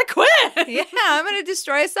table. I quit. Yeah, I'm going to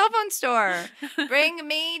destroy a cell phone store. Bring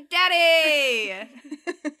me daddy.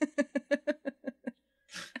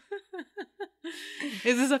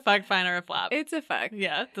 Is this a fuck, fine, or a flop? It's a fuck.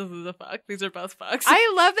 Yeah, this is a fuck. These are both fucks.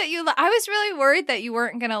 I love that you... I was really worried that you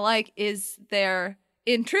weren't going to like, is there,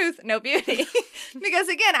 in truth, no beauty? Because,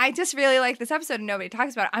 again, I just really like this episode and nobody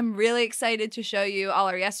talks about it. I'm really excited to show you All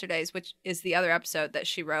Our Yesterdays, which is the other episode that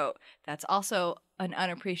she wrote. That's also an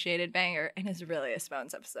unappreciated banger and is really a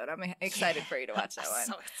Spones episode. I'm excited for you to watch that one.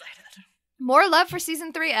 So excited. More love for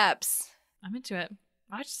season 3 eps. I'm into it.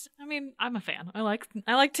 I'm a fan. I like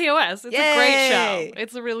TOS. It's Yay! a great show.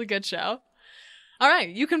 It's a really good show. All right,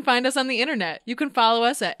 you can find us on the internet. You can follow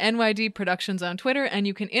us at NYD Productions on Twitter, and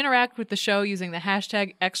you can interact with the show using the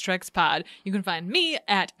hashtag XTrexPod. You can find me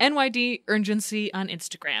at NYD Urgency on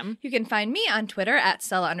Instagram. You can find me on Twitter at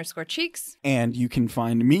Stella_Cheeks. And you can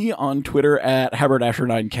find me on Twitter at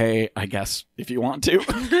haberdasher9k, I guess, if you want to.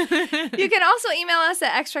 You can also email us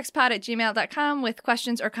at xtrexpod@gmail.com with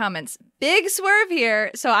questions or comments. Big swerve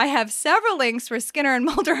here. So I have several links where Skinner and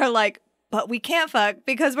Mulder are like, but we can't fuck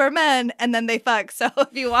because we're men, and then they fuck. So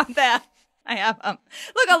if you want that, I have them.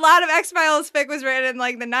 Look, a lot of X-Files fic was written in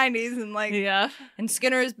like the 90s, and like, Yeah. and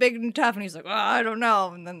Skinner is big and tough, and he's like, well, I don't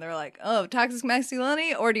know. And then they're like, oh, toxic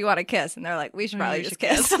masculinity, or do you want to kiss? And they're like, we should probably just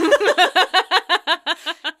kiss. So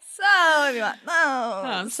if you want, Oh,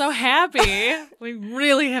 I'm so happy. We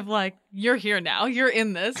really have you're here now. You're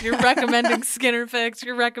in this. You're recommending Skinner fics.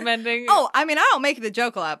 You're recommending. Oh, I mean, I don't make the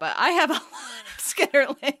joke a lot, but I have a lot of Skinner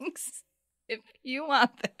links if you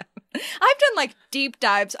want them. I've done deep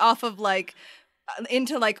dives off of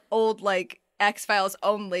into old X-Files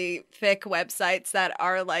only fic websites that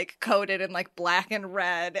are coded in black and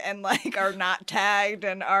red and are not tagged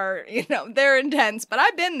and are, they're intense, but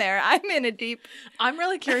I've been there. I'm in a deep. I'm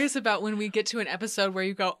really curious about when we get to an episode where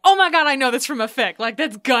you go, oh my God, I know this from a fic.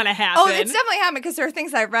 That's gonna happen. Oh, it's definitely happened because there are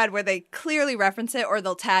things I've read where they clearly reference it or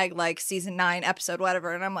they'll tag season 9 episode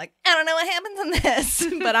whatever, and I'm like, I don't know what happens in this,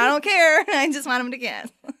 but I don't care. I just want them to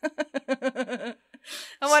kiss.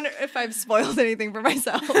 I wonder if I've spoiled anything for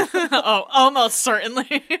myself. Oh, almost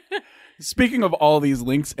certainly. Speaking of all these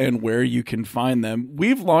links and where you can find them,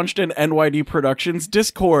 we've launched an NYD Productions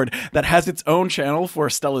Discord that has its own channel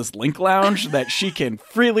for Stella's Link Lounge that she can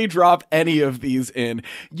freely drop any of these in.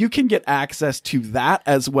 You can get access to that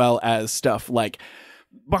as well as stuff like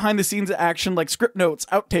behind the scenes action like script notes,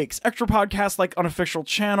 outtakes, extra podcasts like unofficial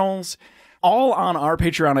channels, all on our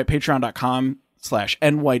Patreon at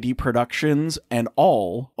patreon.com/NYD Productions, and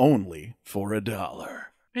all only for $1.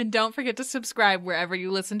 And don't forget to subscribe wherever you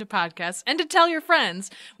listen to podcasts and to tell your friends.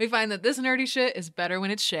 We find that this nerdy shit is better when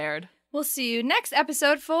it's shared. We'll see you next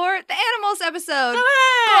episode for the animals episode.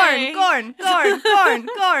 Hooray! Gorn.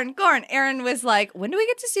 Aaron was like, when do we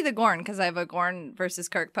get to see the Gorn? Because I have a Gorn versus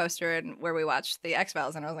Kirk poster and where we watched the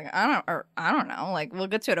X-Files. And I was like, I don't know. We'll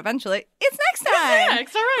get to it eventually. It's next time.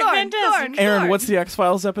 Next, all right, fantastic. Aaron, what's the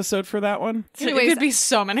X-Files episode for that one? Anyways, it could be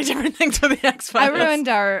so many different things for the X-Files. I ruined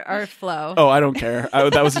our flow. Oh, I don't care.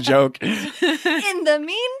 That was a joke. In the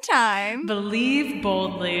meantime, believe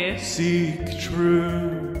boldly. Seek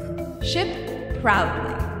truth. Ship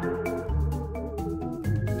proudly.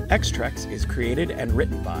 X-Trex is created and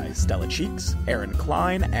written by Stella Cheeks, Aaron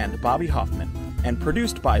Klein, and Bobby Hoffman, and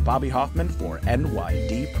produced by Bobby Hoffman for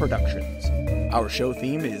NYD Productions. Our show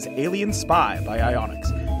theme is Alien Spy by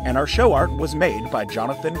Ionix, and our show art was made by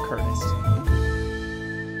Jonathan Curtis.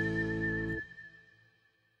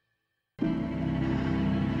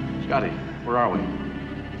 Scotty, where are we?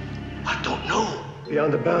 I don't know.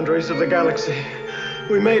 Beyond the boundaries of the galaxy.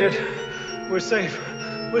 We made it. We're safe.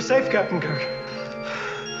 We're safe, Captain Kirk.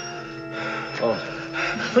 Oh.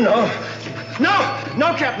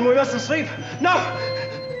 No, Captain, we mustn't sleep. No,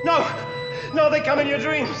 they come in your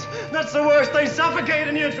dreams. That's the worst. They suffocate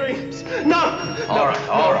in your dreams. No. All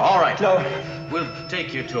right. No. We'll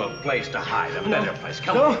take you to a place to hide, a better place.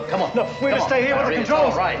 Come No. on, come on. No, we're to stay here with the Barry, it's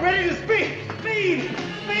controls. all right. Ready to speed to the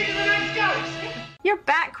next galaxy. You're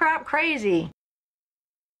bat crap crazy.